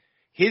Glenn.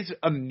 His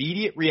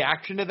immediate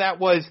reaction to that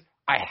was,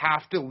 I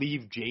have to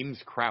leave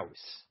James Krause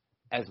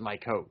as my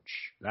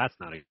coach. That's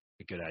not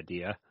a good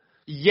idea.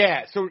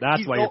 Yeah, so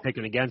that's why you're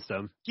picking against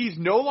him. He's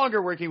no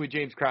longer working with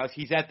James Krause.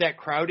 He's at that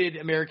crowded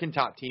American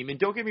top team. And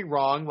don't get me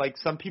wrong, like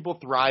some people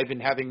thrive in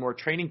having more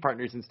training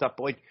partners and stuff,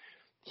 but like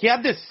he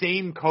had the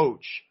same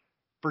coach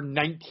for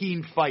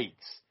 19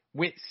 fights,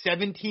 went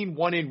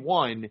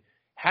 17-1-1,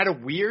 had a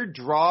weird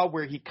draw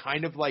where he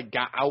kind of like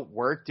got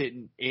outworked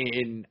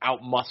and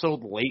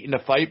outmuscled late in the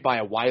fight by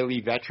a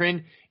wily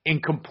veteran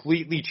and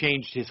completely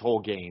changed his whole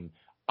game.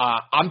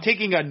 I'm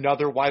taking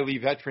another wily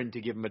veteran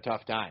to give him a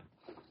tough time.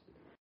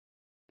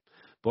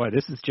 Boy,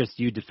 this is just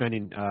you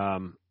defending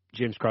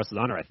James Krause's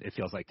honor, it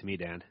feels like to me,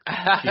 Dan.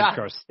 James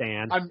Krause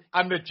stan.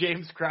 I'm the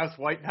James Krause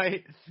White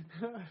Knight.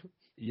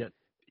 Yeah,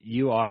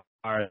 you are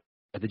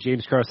the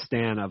James Krause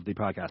stan of the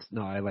podcast.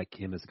 No, I like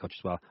him as a coach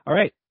as well. All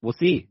right, we'll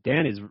see.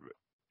 Dan's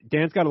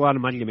got a lot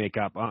of money to make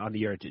up on the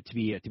year, to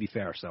be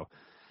fair. So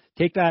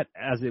take that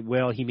as it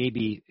will. He may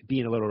be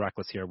being a little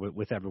reckless here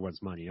with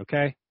everyone's money.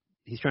 Okay,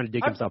 he's trying to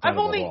dig himself out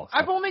of the hole. So.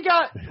 I've only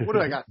got what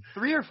do I got?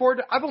 3 or 4.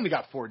 I've only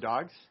got 4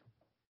 dogs.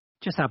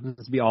 Just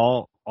happens to be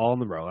all in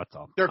the row. That's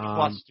all. They're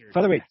clustered.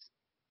 Featherweights.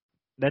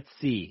 Let's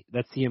see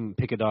him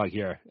pick a dog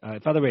here.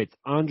 Featherweights.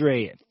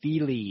 Andre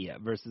Fili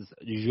versus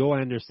Joe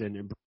Anderson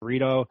and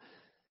Brito.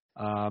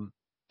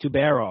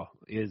 Tubero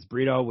is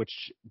Brito,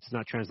 which does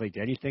not translate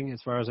to anything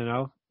as far as I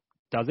know.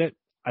 Does it?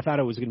 I thought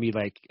it was going to be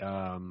like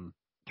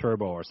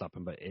Turbo or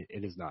something, but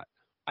it is not.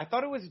 I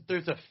thought it was.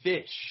 There's a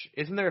fish.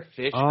 Isn't there a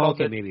fish? Oh,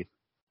 okay, maybe.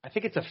 I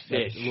think it's a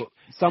fish.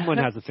 Someone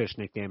has a fish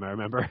nickname, I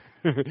remember.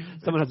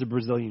 Someone has a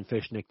Brazilian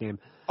fish nickname.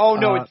 Oh,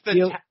 no,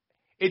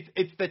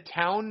 it's the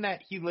town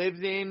that he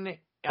lives in,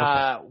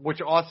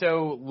 which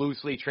also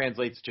loosely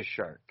translates to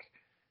shark.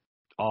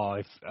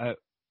 Oh, I'm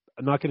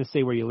not going to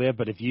say where you live,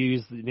 but if you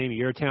use the name of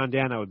your town,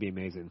 Dan, that would be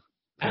amazing.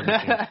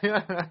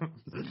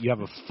 You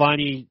have a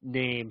funny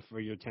name for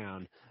your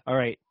town. All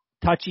right.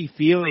 Touchy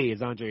Feely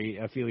is Andre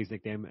Feely's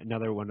nickname,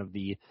 another one of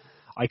the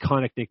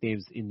iconic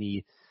nicknames in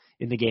the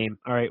game.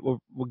 All right, we'll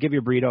give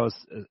you Burritos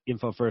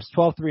info first.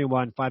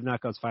 12-3-1, 5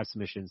 knockouts, 5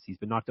 submissions. He's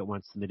been knocked out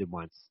once, submitted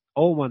once.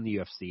 0-1 in the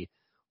UFC,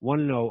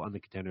 1-0 on the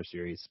Contender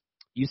Series.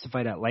 Used to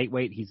fight at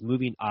lightweight. He's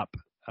moving up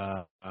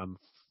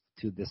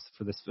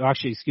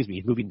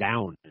he's moving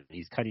down.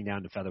 He's cutting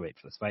down to featherweight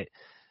for this fight.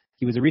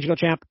 He was a regional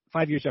champ,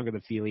 5 years younger than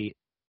Feely,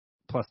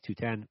 plus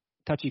 210.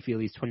 Touchy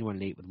Feely's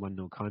 21-8 with 1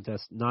 no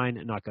contest,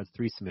 9 knockouts,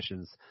 3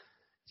 submissions.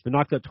 He's been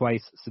knocked out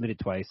twice, submitted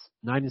twice.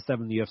 9-7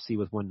 in the UFC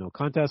with 1 no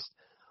contest.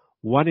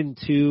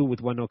 1-2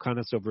 with 1 no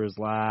contest over his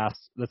last.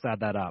 Let's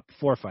add that up.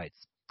 4 fights.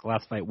 The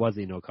last fight was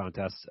a no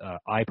contest.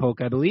 Eye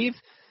poke, I believe.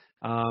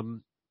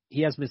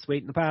 He has missed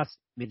weight in the past.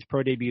 Made his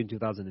pro debut in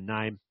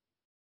 2009.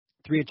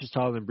 3 inches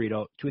taller than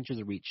Brito. 2 inches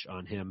of reach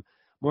on him.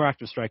 More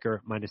active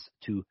striker, minus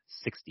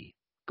 260.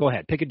 Go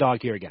ahead. Pick a dog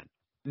here again.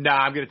 Nah,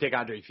 I'm going to take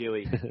Andre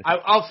Feely.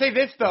 I'll say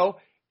this, though.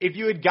 If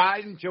you had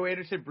gotten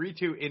Joanderson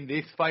Brito in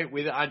this fight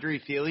with Andre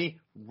Feely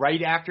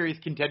right after his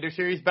Contender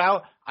Series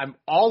bout, I'm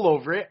all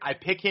over it. I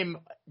pick him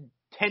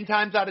 10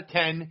 times out of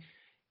 10.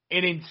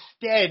 And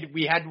instead,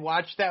 we had to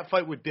watch that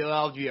fight with Bill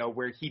Algeo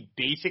where he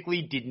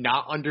basically did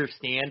not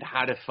understand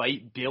how to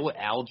fight Bill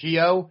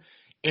Algeo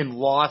and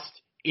lost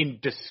in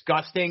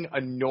disgusting,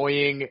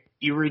 annoying,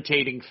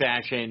 irritating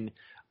fashion.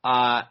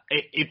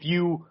 If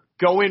you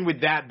go in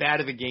with that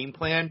bad of a game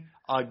plan,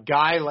 a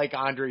guy like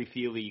Andre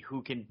Feely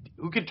who can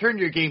turn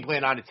your game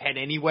plan on its head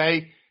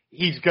anyway,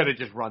 he's going to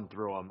just run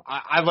through him.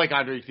 I like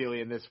Andre Feely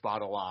in this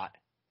spot a lot.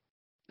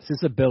 Is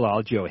this a Bill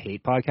Algeo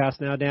hate podcast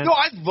now, Dan? No,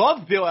 I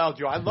love Bill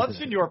Algeo. I love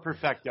Senor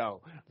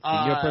Perfecto.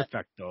 Senor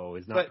Perfecto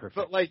is not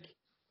perfect. But,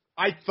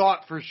 I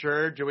thought for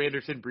sure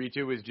Joanderson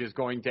Brito was just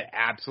going to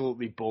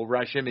absolutely bull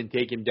rush him and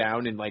take him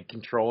down and,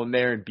 control him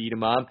there and beat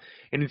him up.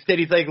 And instead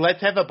he's like, let's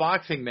have a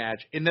boxing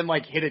match. And then,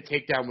 hit a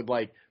takedown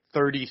with,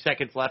 30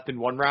 seconds left in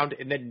one round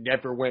and then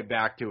never went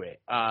back to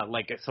it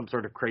like some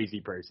sort of crazy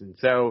person.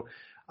 So,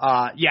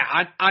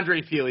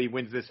 Andre Feely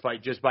wins this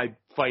fight just by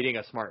fighting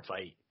a smart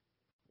fight.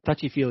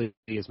 Touchy Feely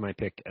is my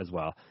pick as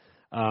well.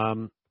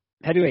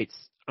 Heavyweights,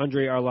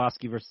 Andre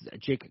Arlovsky versus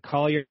Jake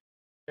Collier.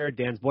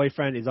 Dan's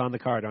boyfriend is on the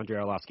card, Andre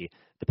Arlovsky.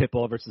 The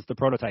Pitbull versus the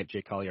prototype,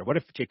 Jake Collier. What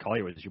if Jake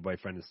Collier was your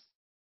boyfriend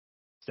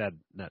instead?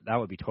 That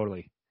would be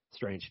totally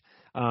strange.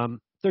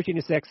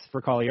 13-6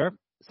 for Collier.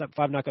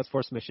 5 knockouts,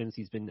 4 submissions.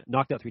 He's been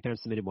knocked out 3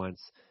 times, submitted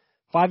once.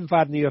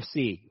 5-5 in the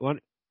UFC. You want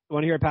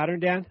to hear a pattern,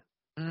 Dan?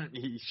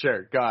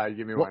 Sure. Go ahead.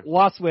 Give me one.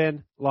 Loss,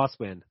 win, loss,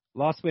 win.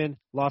 Loss, win,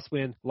 loss,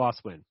 win, loss,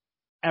 win.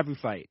 Every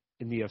fight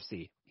in the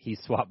UFC, he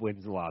swapped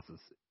wins and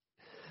losses.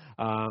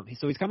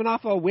 So he's coming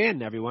off a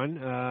win,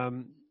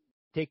 everyone.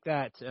 Take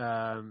that.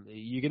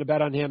 You're going to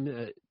bet on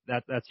him.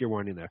 That's your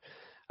warning there.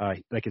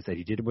 Like I said,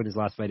 he did win his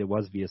last fight. It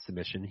was via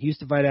submission. He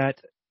used to fight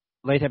at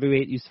light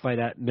heavyweight, used to fight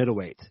at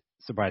middleweight.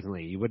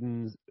 Surprisingly, you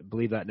wouldn't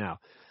believe that now.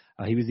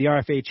 He was the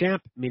RFA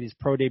champ, made his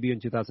pro debut in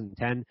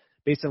 2010.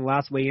 Based on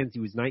last weigh-ins, he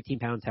was 19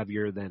 pounds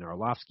heavier than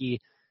Arlovsky.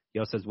 He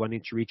also has 1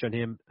 inch reach on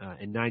him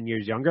and 9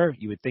 years younger.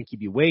 You would think he'd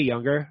be way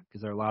younger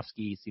because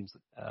Arlovsky seems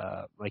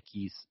like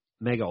he's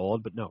mega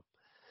old, but no.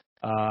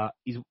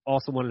 He's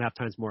also 1.5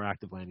 times more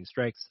active landing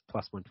strikes,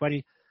 plus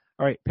 120.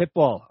 All right,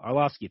 Pitbull,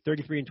 Arlovsky,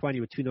 33-20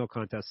 with 2 no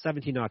contests,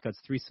 17 knockouts,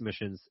 3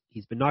 submissions.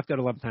 He's been knocked out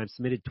 11 times,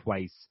 submitted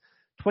twice.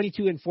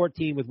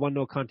 22-14 with 1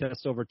 no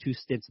contest over 2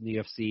 stints in the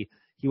UFC.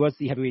 He was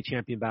the heavyweight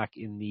champion back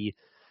in the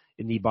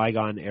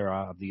bygone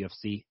era of the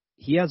UFC.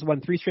 He has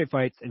won 3 straight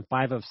fights and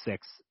 5 of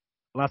 6.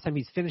 Last time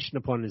he's finished an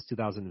opponent is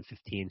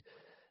 2015.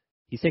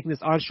 He's taking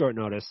this on short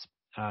notice.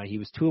 He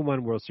was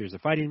 2-1 World Series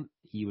of Fighting.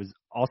 He was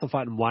also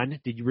fought in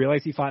 1. Did you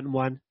realize he fought in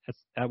 1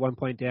 at one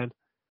point, Dan?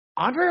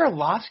 Andre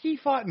Arlovsky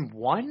fought in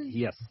 1?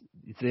 Yes.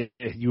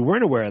 You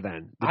weren't aware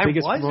then. The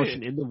biggest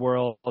promotion in the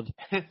world.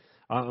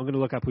 I'm going to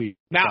look up who he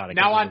fought.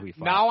 Now on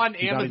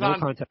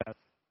Amazon.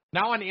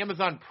 Now on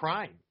Amazon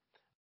Prime.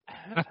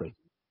 Exactly.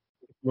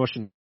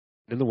 Promotion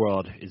in the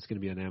world is going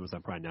to be on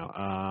Amazon Prime now.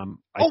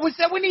 Was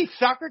that when he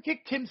soccer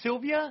kicked Tim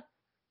Sylvia?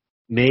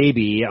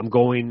 Maybe. I'm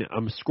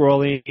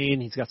scrolling.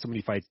 He's got so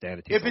many fights,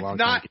 Dan. If I'm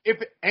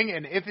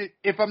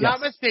not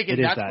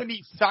mistaken, that's when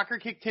he soccer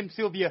kicked Tim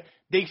Sylvia.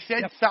 They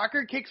said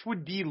soccer kicks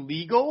would be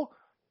legal.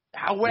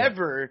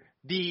 However,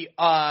 the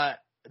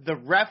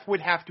ref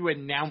would have to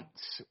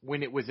announce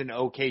when it was an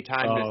okay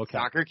time to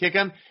soccer kick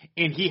him,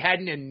 and he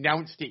hadn't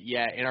announced it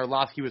yet. And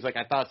Arlovsky was like,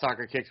 "I thought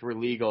soccer kicks were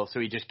legal," so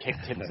he just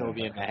kicked Tim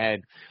Sylvia in the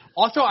head.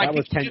 Also, I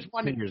think he just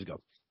wanted 10 years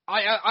ago.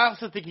 I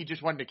also think he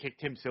just wanted to kick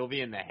Tim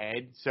Sylvia in the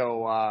head.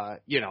 So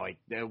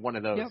one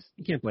of those. Yeah,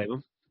 you can't blame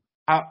him.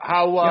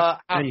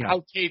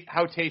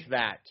 How taste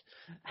that?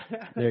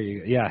 There you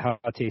go. Yeah, how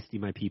tasty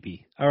my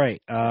pee-pee. All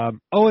right.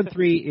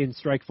 0-3 in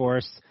Strike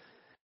Force.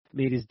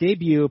 Made his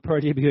pro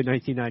debut in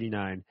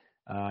 1999.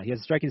 He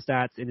has striking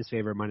stats in his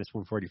favor,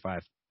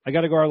 -145. I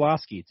got to go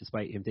Arlovsky,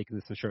 despite him taking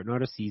this on short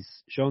notice. He's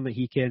shown that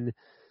he can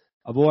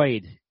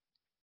avoid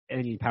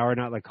any power,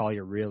 not like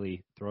Collier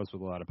really throws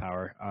with a lot of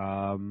power.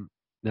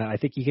 I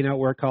think he can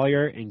outwork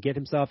Collier and get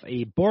himself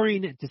a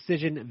boring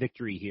decision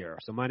victory here.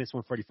 So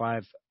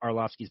 -145,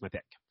 Arlovsky's my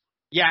pick.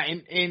 Yeah,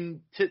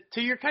 and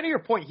to your kind of your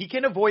point, he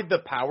can avoid the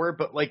power,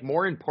 but like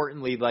more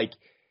importantly, like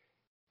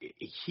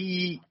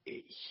he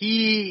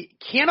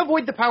can't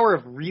avoid the power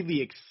of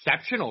really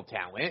exceptional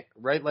talent,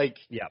 right? Like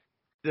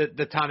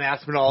the Tom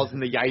Aspinalls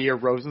and the Yair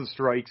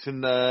Rosenstrikes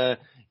and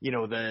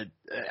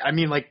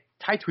like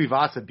Tai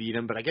Tuivasa beat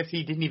him, but I guess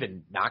he didn't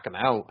even knock him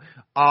out.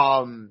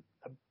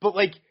 But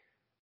like,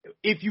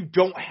 if you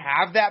don't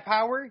have that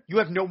power, you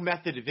have no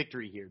method of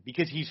victory here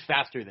because he's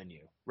faster than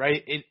you,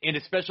 right? And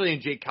especially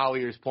in Jake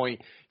Collier's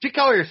point, Jake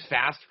Collier's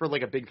fast for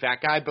like a big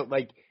fat guy, but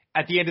like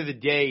at the end of the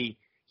day,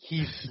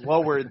 he's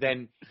slower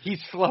than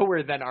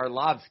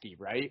Arlovsky,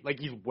 right? Like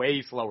he's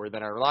way slower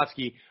than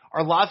Arlovsky.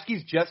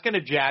 Arlovsky's just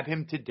gonna jab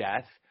him to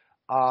death,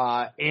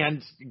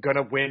 and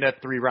gonna win a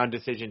 3-round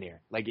decision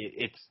here. Like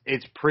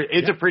it's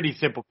a pretty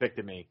simple pick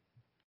to me.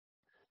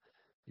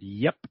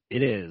 Yep,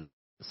 it is.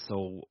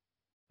 So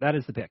that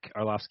is the pick.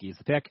 Arlovsky is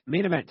the pick.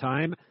 Main event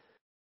time.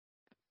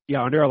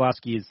 Yeah, Andrei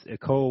Arlovsky is a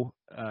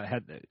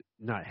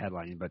not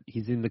headlining, but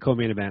he's in the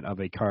co-main event of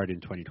a card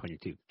in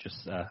 2022.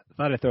 Just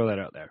thought I'd throw that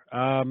out there.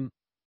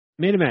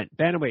 Main event,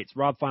 bantamweights,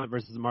 Rob Font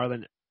versus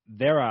Marlon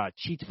Vera,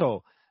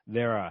 Chito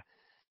Vera.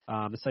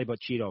 Let's tell you about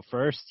Chito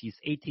first. He's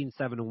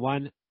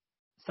 18-7-1,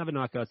 7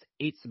 knockouts,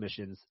 8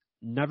 submissions,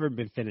 never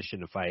been finished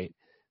in a fight.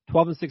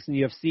 12-6 in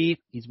the UFC.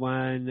 He's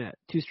won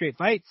 2 straight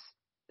fights,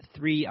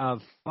 3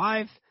 of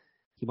 5.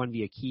 He won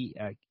via key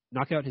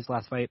knockout his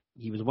last fight.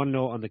 He was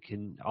 1-0 on the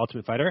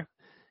Ultimate Fighter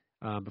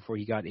before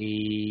he got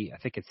I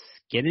think it's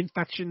skin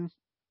infection,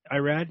 I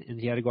read, and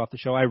he had to go off the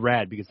show. I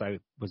read because I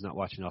was not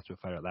watching Ultimate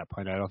Fighter at that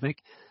point, I don't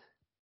think.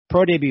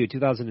 Pro debut,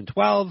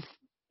 2012,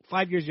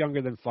 5 years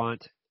younger than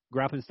Font.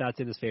 Grappling stats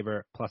in his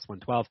favor,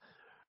 +112.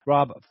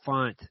 Rob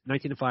Font,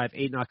 19-5,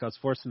 8 knockouts,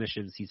 4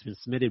 submissions. He's been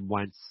submitted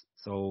once,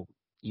 so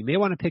you may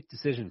want to pick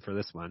decision for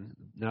this one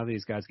now that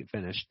these guys get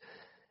finished.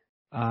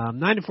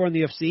 9-4 in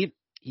the UFC.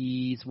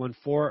 He's won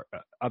 4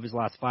 of his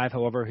last 5.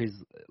 However, his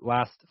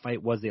last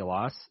fight was a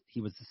loss.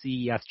 He was the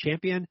CES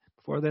champion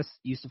before this.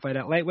 Used to fight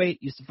at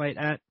lightweight. Used to fight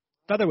at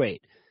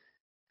featherweight.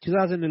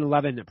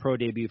 2011 pro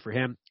debut for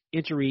him.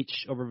 Inch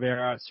reach over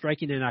Vera.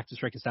 Striking and active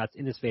striking stats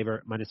in his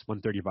favor,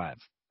 -135.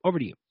 Over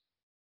to you.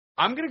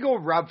 I'm going to go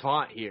with Rob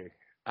Font here.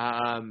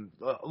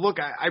 Look,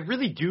 I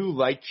really do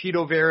like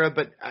Chito Vera,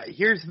 but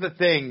here's the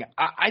thing.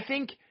 I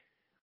think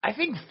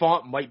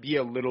Font might be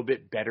a little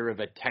bit better of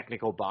a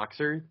technical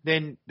boxer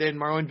than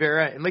Marlon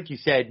Vera. And like you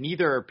said,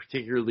 neither are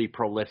particularly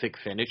prolific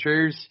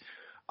finishers.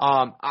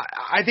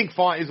 I think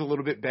Font is a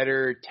little bit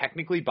better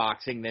technically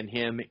boxing than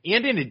him.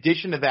 And in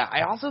addition to that,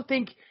 I also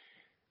think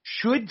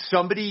should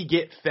somebody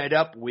get fed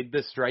up with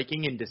the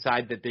striking and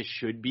decide that this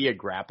should be a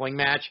grappling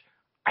match,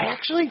 I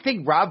actually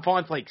think Rob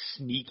Font's like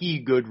sneaky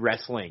good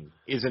wrestling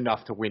is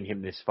enough to win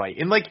him this fight.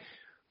 And like,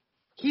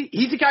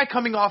 he's a guy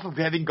coming off of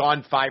having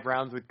gone 5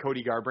 rounds with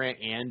Cody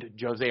Garbrandt and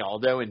Jose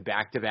Aldo in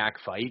back-to-back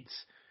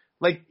fights.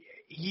 Like,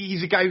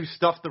 he's a guy who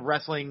stuffed the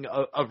wrestling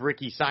of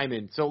Ricky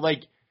Simon. So,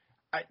 like,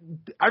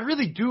 I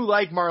really do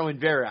like Marlon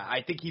Vera.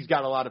 I think he's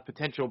got a lot of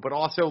potential, but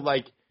also,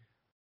 like,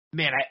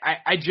 man,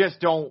 I just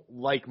don't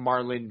like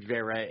Marlon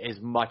Vera as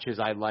much as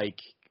I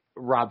like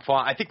Rob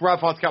Font. I think Rob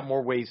Font's got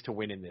more ways to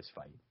win in this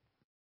fight.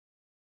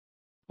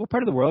 What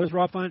part of the world is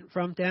Rob Font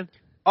from, Dan?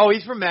 Oh,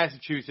 he's from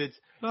Massachusetts.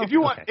 Oh, if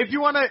you want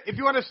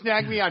to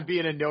snag me on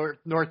being a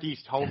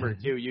Northeast homer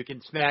too, you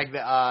can snag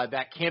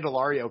that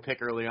Candelario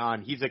pick early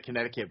on. He's a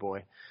Connecticut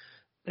boy.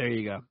 There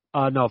you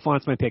go. No,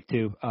 Font's my pick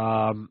too.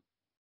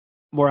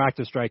 More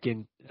active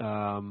striking.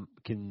 Will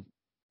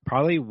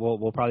probably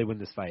win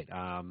this fight.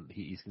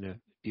 He's going to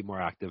be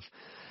more active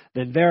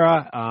than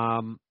Vera.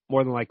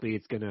 More than likely,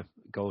 it's going to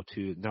go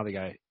to now the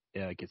guy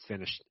gets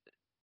finished.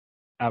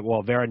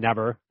 Vera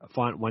never,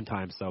 Font one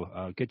time, so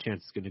a good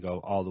chance it's going to go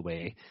all the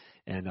way.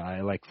 And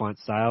I like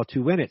Font's style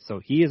to win it. So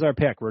he is our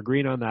pick. We're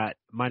agreeing on that,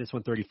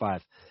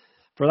 -135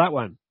 for that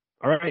one.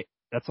 All right,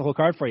 that's the whole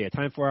card for you.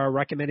 Time for our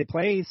recommended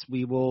plays.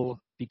 We will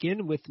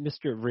begin with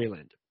Mr.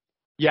 Vreeland.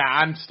 Yeah,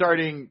 I'm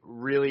starting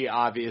really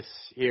obvious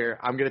here.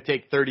 I'm going to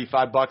take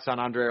 $35 on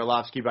Andrei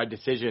Arlovsky by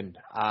decision.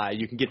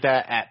 You can get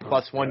that at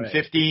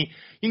 +150.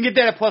 You can get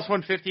that at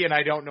 +150, and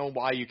I don't know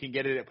why you can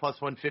get it at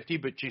 +150,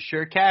 but you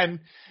sure can.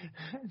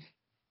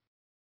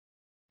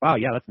 Wow,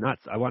 yeah, that's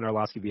nuts. I want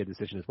Arlovsky to be a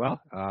decision as well,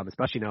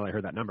 especially now that I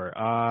heard that number.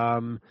 I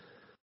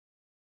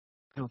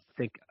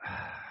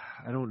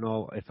don't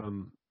know if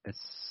I'm as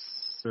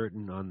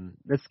certain on,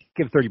 let's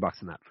give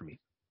 $30 on that for me.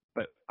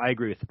 But I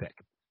agree with the pick.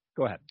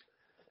 Go ahead.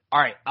 All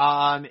right.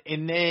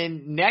 And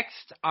then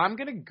next, I'm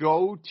gonna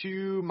go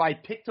to my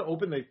pick to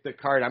open the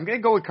card. I'm gonna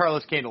go with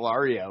Carlos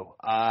Candelario.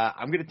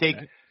 I'm gonna take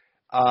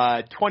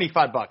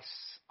 $25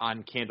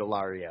 on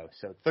Candelario.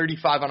 So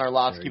 35 on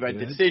Arlovsky by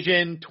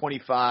decision,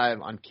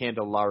 25 on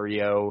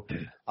Candelario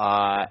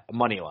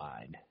money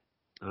line.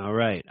 All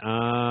right.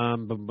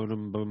 Boom, boom,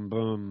 boom, boom,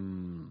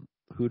 boom.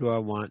 Who do I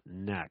want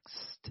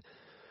next?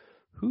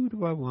 Who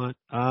do I want?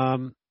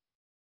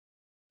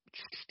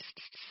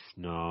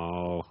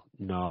 No.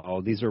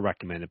 These are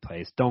recommended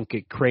plays. Don't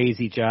get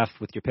crazy, Jeff,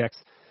 with your picks.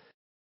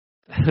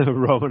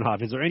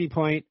 Romanov. Is there any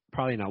point?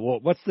 Probably not. Well,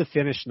 what's the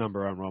finish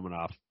number on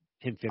Romanov?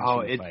 Him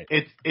finishing the fight.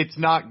 It's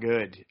not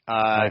good.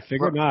 I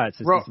figured not.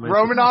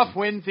 Romanov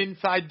wins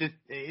inside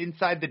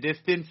the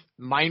distance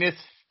minus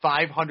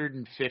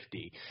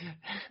 550.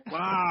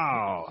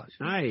 Wow,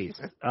 nice.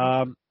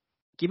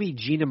 Give me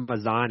Gina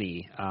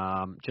Mazzani,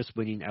 just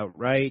winning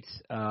outright.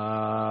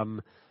 Let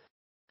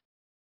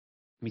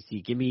me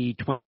see. Give me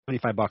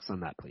 $25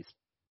 on that, please.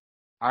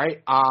 All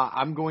right.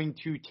 I'm going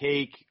to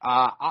take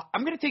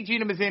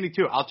Gina Mazzani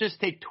too. I'll just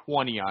take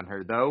 20 on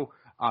her though,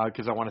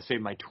 because I want to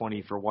save my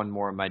 20 for one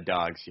more of my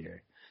dogs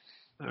here.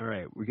 All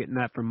right. We're getting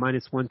that from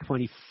minus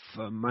 120,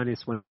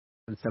 minus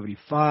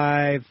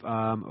 175.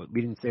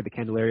 We didn't say the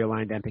Candelario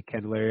line. Dan picked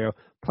Candelario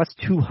plus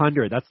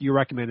 200. That's your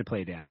recommended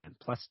play, Dan.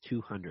 Plus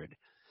 200.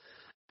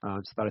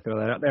 Just thought I'd throw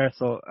that out there.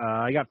 So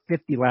I got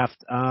 50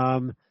 left.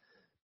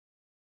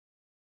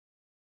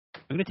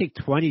 I'm going to take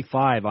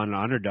 25 on an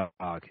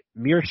underdog.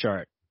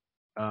 Mearshart.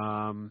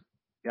 Yeah,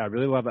 I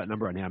really love that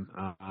number on him.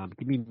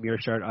 Give me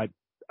Mearshart. I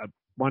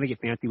want to get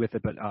fancy with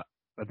it, but I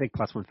think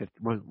plus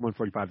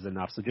 145 is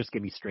enough. So just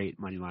give me straight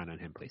money line on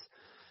him, please.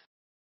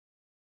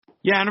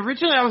 Yeah, and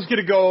originally I was going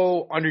to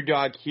go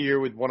underdog here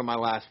with one of my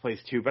last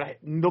plays too, but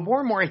the more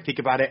and more I think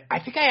about it, I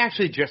think I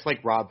actually just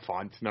like Rob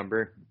Font's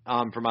number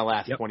for my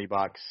last $20.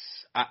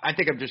 I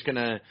think I'm just going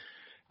to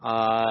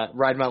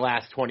ride my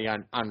last 20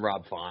 on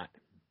Rob Font.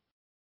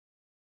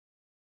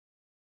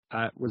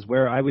 Was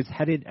where I was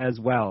headed as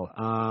well.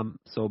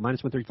 So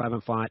minus 135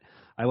 on Font.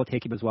 I will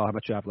take him as well. How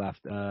much do you have left?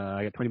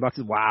 I got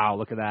 $20. Wow,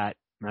 look at that.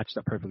 Matched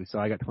up perfectly. So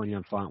I got 20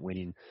 on Font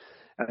winning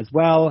as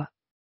well.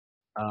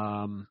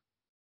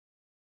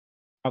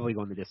 Probably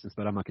going the distance,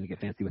 but I'm not going to get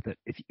fancy with it.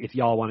 If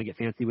y'all want to get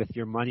fancy with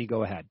your money,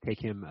 go ahead.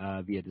 Take him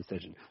via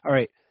decision. All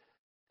right.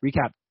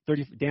 Recap.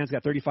 Dan's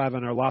got 35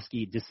 on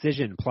Arlovsky,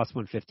 decision plus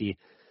 150.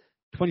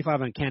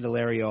 25 on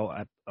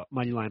Candelario,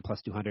 money line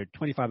plus 200.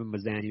 25 on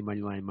Mazzani,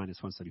 money line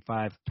minus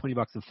 175. $20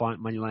 on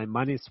Font, money line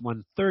minus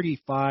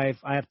 135.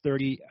 I have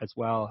 30 as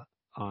well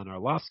on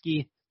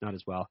Arlovsky. Not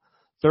as well.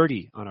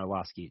 30 on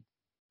Arlovsky.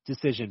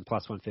 Decision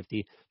plus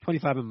 150.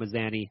 25 on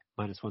Mazzani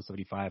minus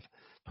 175.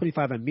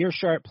 25 on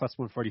Mearshart plus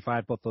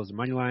 145. Both those are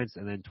money lines.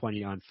 And then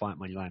 20 on Font,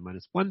 money line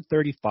minus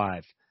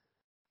 135.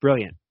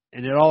 Brilliant.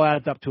 And it all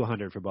adds up to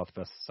 100 for both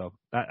of us. So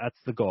that's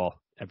the goal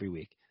every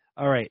week.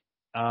 All right.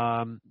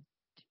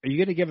 Are you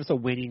going to give us a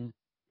winning,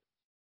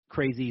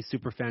 crazy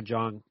super fan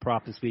Jong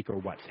prop this week or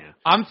what, Dan?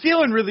 I'm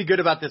feeling really good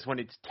about this one.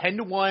 It's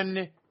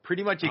 10-1,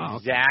 pretty much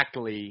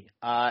exactly.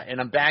 And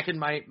I'm back in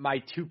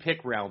my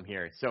 2-pick realm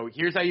here. So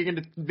here's how you're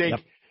going to make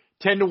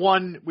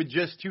 10-1 with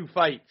just 2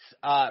 fights.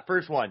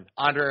 First one,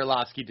 Andre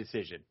Arlovsky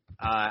decision.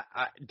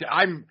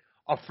 I'm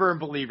a firm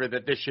believer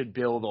that this should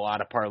build a lot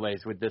of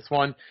parlays with this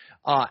one.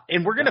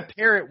 And we're going to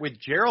pair it with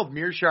Gerald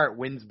Mearshart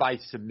wins by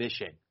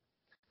submission.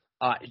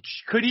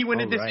 Could he win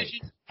a decision?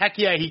 Right. Heck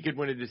yeah, he could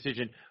win a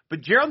decision.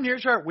 But Gerald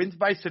Mearshart wins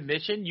by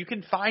submission. You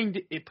can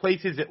find it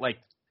places at like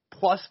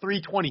plus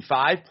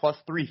 325, plus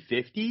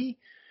 350.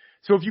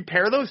 So if you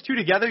pair those two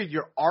together,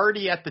 you're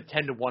already at the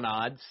 10-1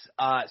 odds.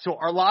 So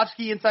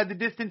Arlovsky inside the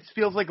distance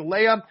feels like a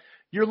layup.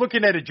 You're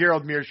looking at a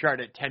Gerald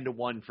Mearshart at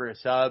 10-1 for a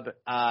sub.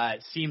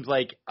 Seems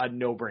like a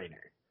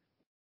no-brainer.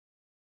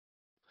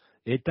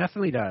 It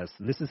definitely does.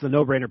 This is the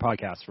no-brainer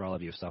podcast for all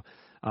of you. So,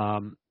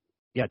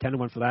 yeah,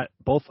 10-1 for that.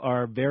 Both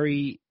are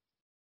very,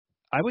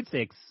 I would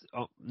say,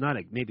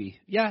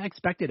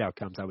 expected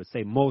outcomes. I would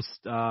say most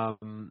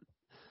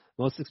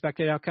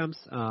expected outcomes.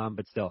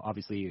 But still,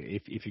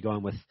 obviously, if you're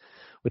going with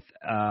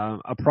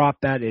a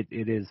prop bet, it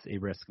is a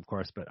risk, of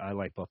course. But I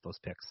like both those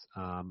picks.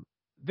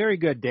 Very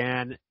good,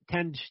 Dan.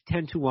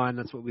 10-1.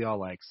 That's what we all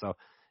like. So,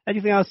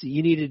 anything else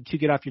you needed to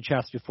get off your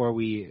chest before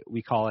we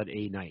call it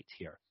a night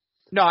here?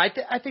 No, I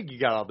think you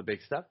got all the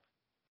big stuff.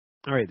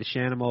 All right, the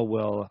Shanimal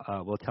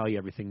will tell you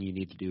everything you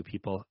need to do,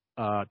 people.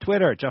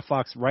 Twitter, Jeff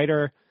Fox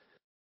Writer.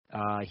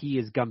 He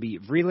is Gumby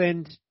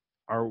Vreeland.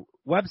 Our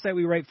website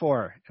we write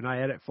for and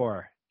I edit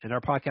for and our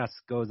podcast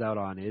goes out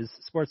on is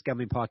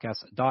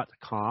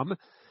sportsgamblingpodcast.com.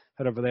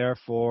 Head over there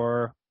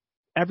for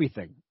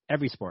everything,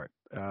 every sport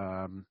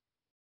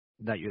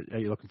that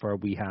you're looking for.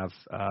 We have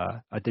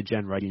a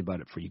Degen writing about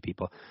it for you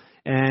people.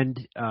 And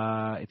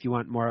if you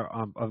want more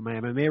of my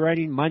MMA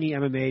writing,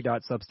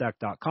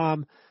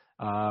 moneymma.substack.com.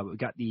 We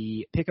got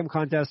the Pick'em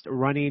contest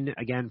running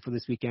again for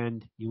this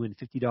weekend. You win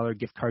a $50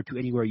 gift card to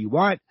anywhere you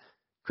want,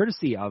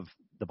 courtesy of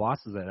the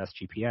bosses at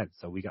SGPN.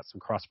 So we got some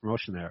cross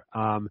promotion there.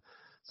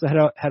 So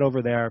head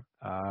over there.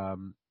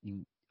 You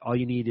can all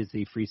you need is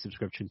a free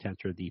subscription to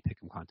enter the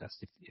Pick'em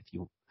contest if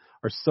you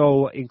are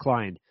so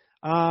inclined.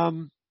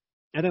 And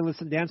then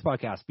listen to Dan's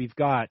podcast. We've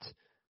got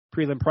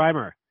Prelim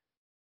Primer.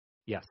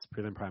 Yes,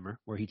 Prelim Primer,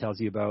 where he tells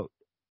you about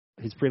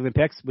his prelim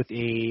picks with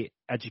a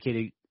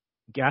educated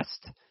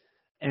guest.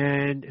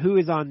 And who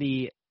is on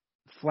the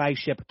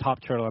flagship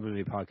Top Turtle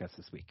MMA podcast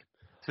this week?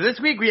 So this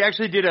week we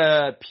actually did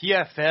a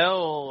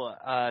PFL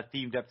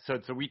themed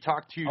episode. So we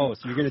talked to. Oh,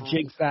 so you're going to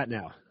jinx that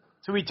now.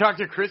 So we talked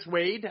to Chris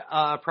Wade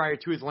prior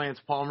to his Lance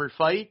Palmer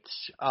fight,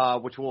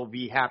 which will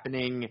be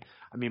happening.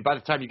 I mean, by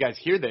the time you guys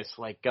hear this,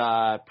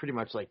 pretty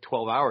much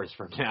 12 hours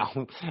from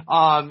now.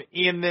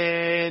 And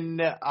then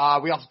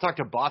we also talked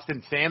to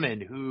Boston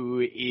Salmon,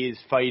 who is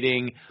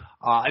fighting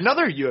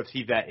another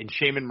UFC vet in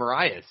Shaman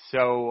Marias.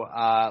 So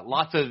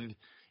lots of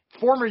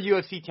former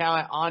UFC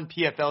talent on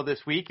PFL this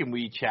week, and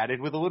we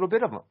chatted with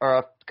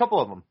a couple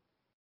of them.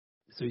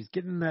 So he's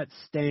getting that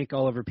stank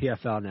all over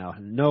PFL now.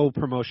 No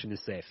promotion is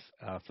safe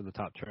from the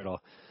Top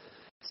Turtle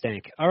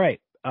stank. All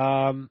right.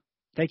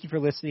 Thank you for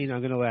listening. I'm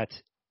going to let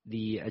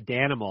the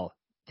Danimal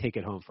take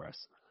it home for us.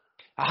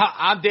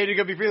 I'm David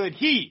Guppy Freeland.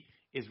 He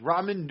is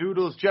Ramen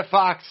Noodles Jeff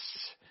Fox,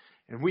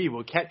 and we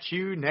will catch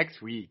you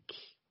next week.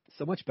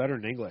 So much better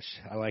in English.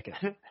 I like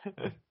it.